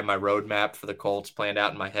myself. I have my roadmap for the Colts planned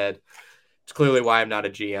out in my head. It's clearly why I'm not a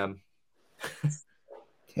GM.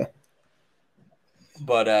 Yeah.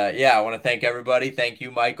 But I want to thank everybody. Thank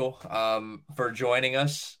you, Michael, for joining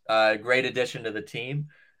us. Great addition to the team.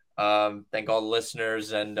 Thank all the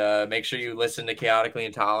listeners, and make sure you listen to Chaotically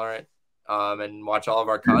Intolerant and watch all of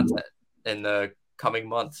our content in the coming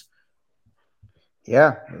months.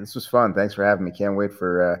 Yeah, this was fun. Thanks for having me. Can't wait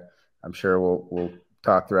for. I'm sure we'll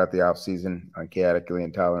talk throughout the off season on Chaotically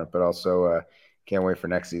Intolerant, but also can't wait for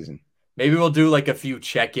next season. Maybe we'll do like a few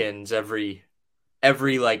check-ins every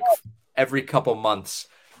couple months.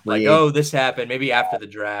 Like, this happened. Maybe after the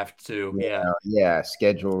draft too. Yeah.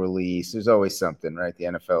 Schedule release. There's always something, right? The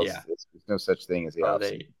NFL. Yeah. There's no such thing as the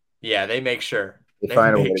offseason. They make sure. They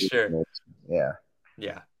find a way. Sure. Yeah.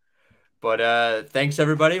 Yeah. But thanks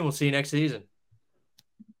everybody, and we'll see you next season.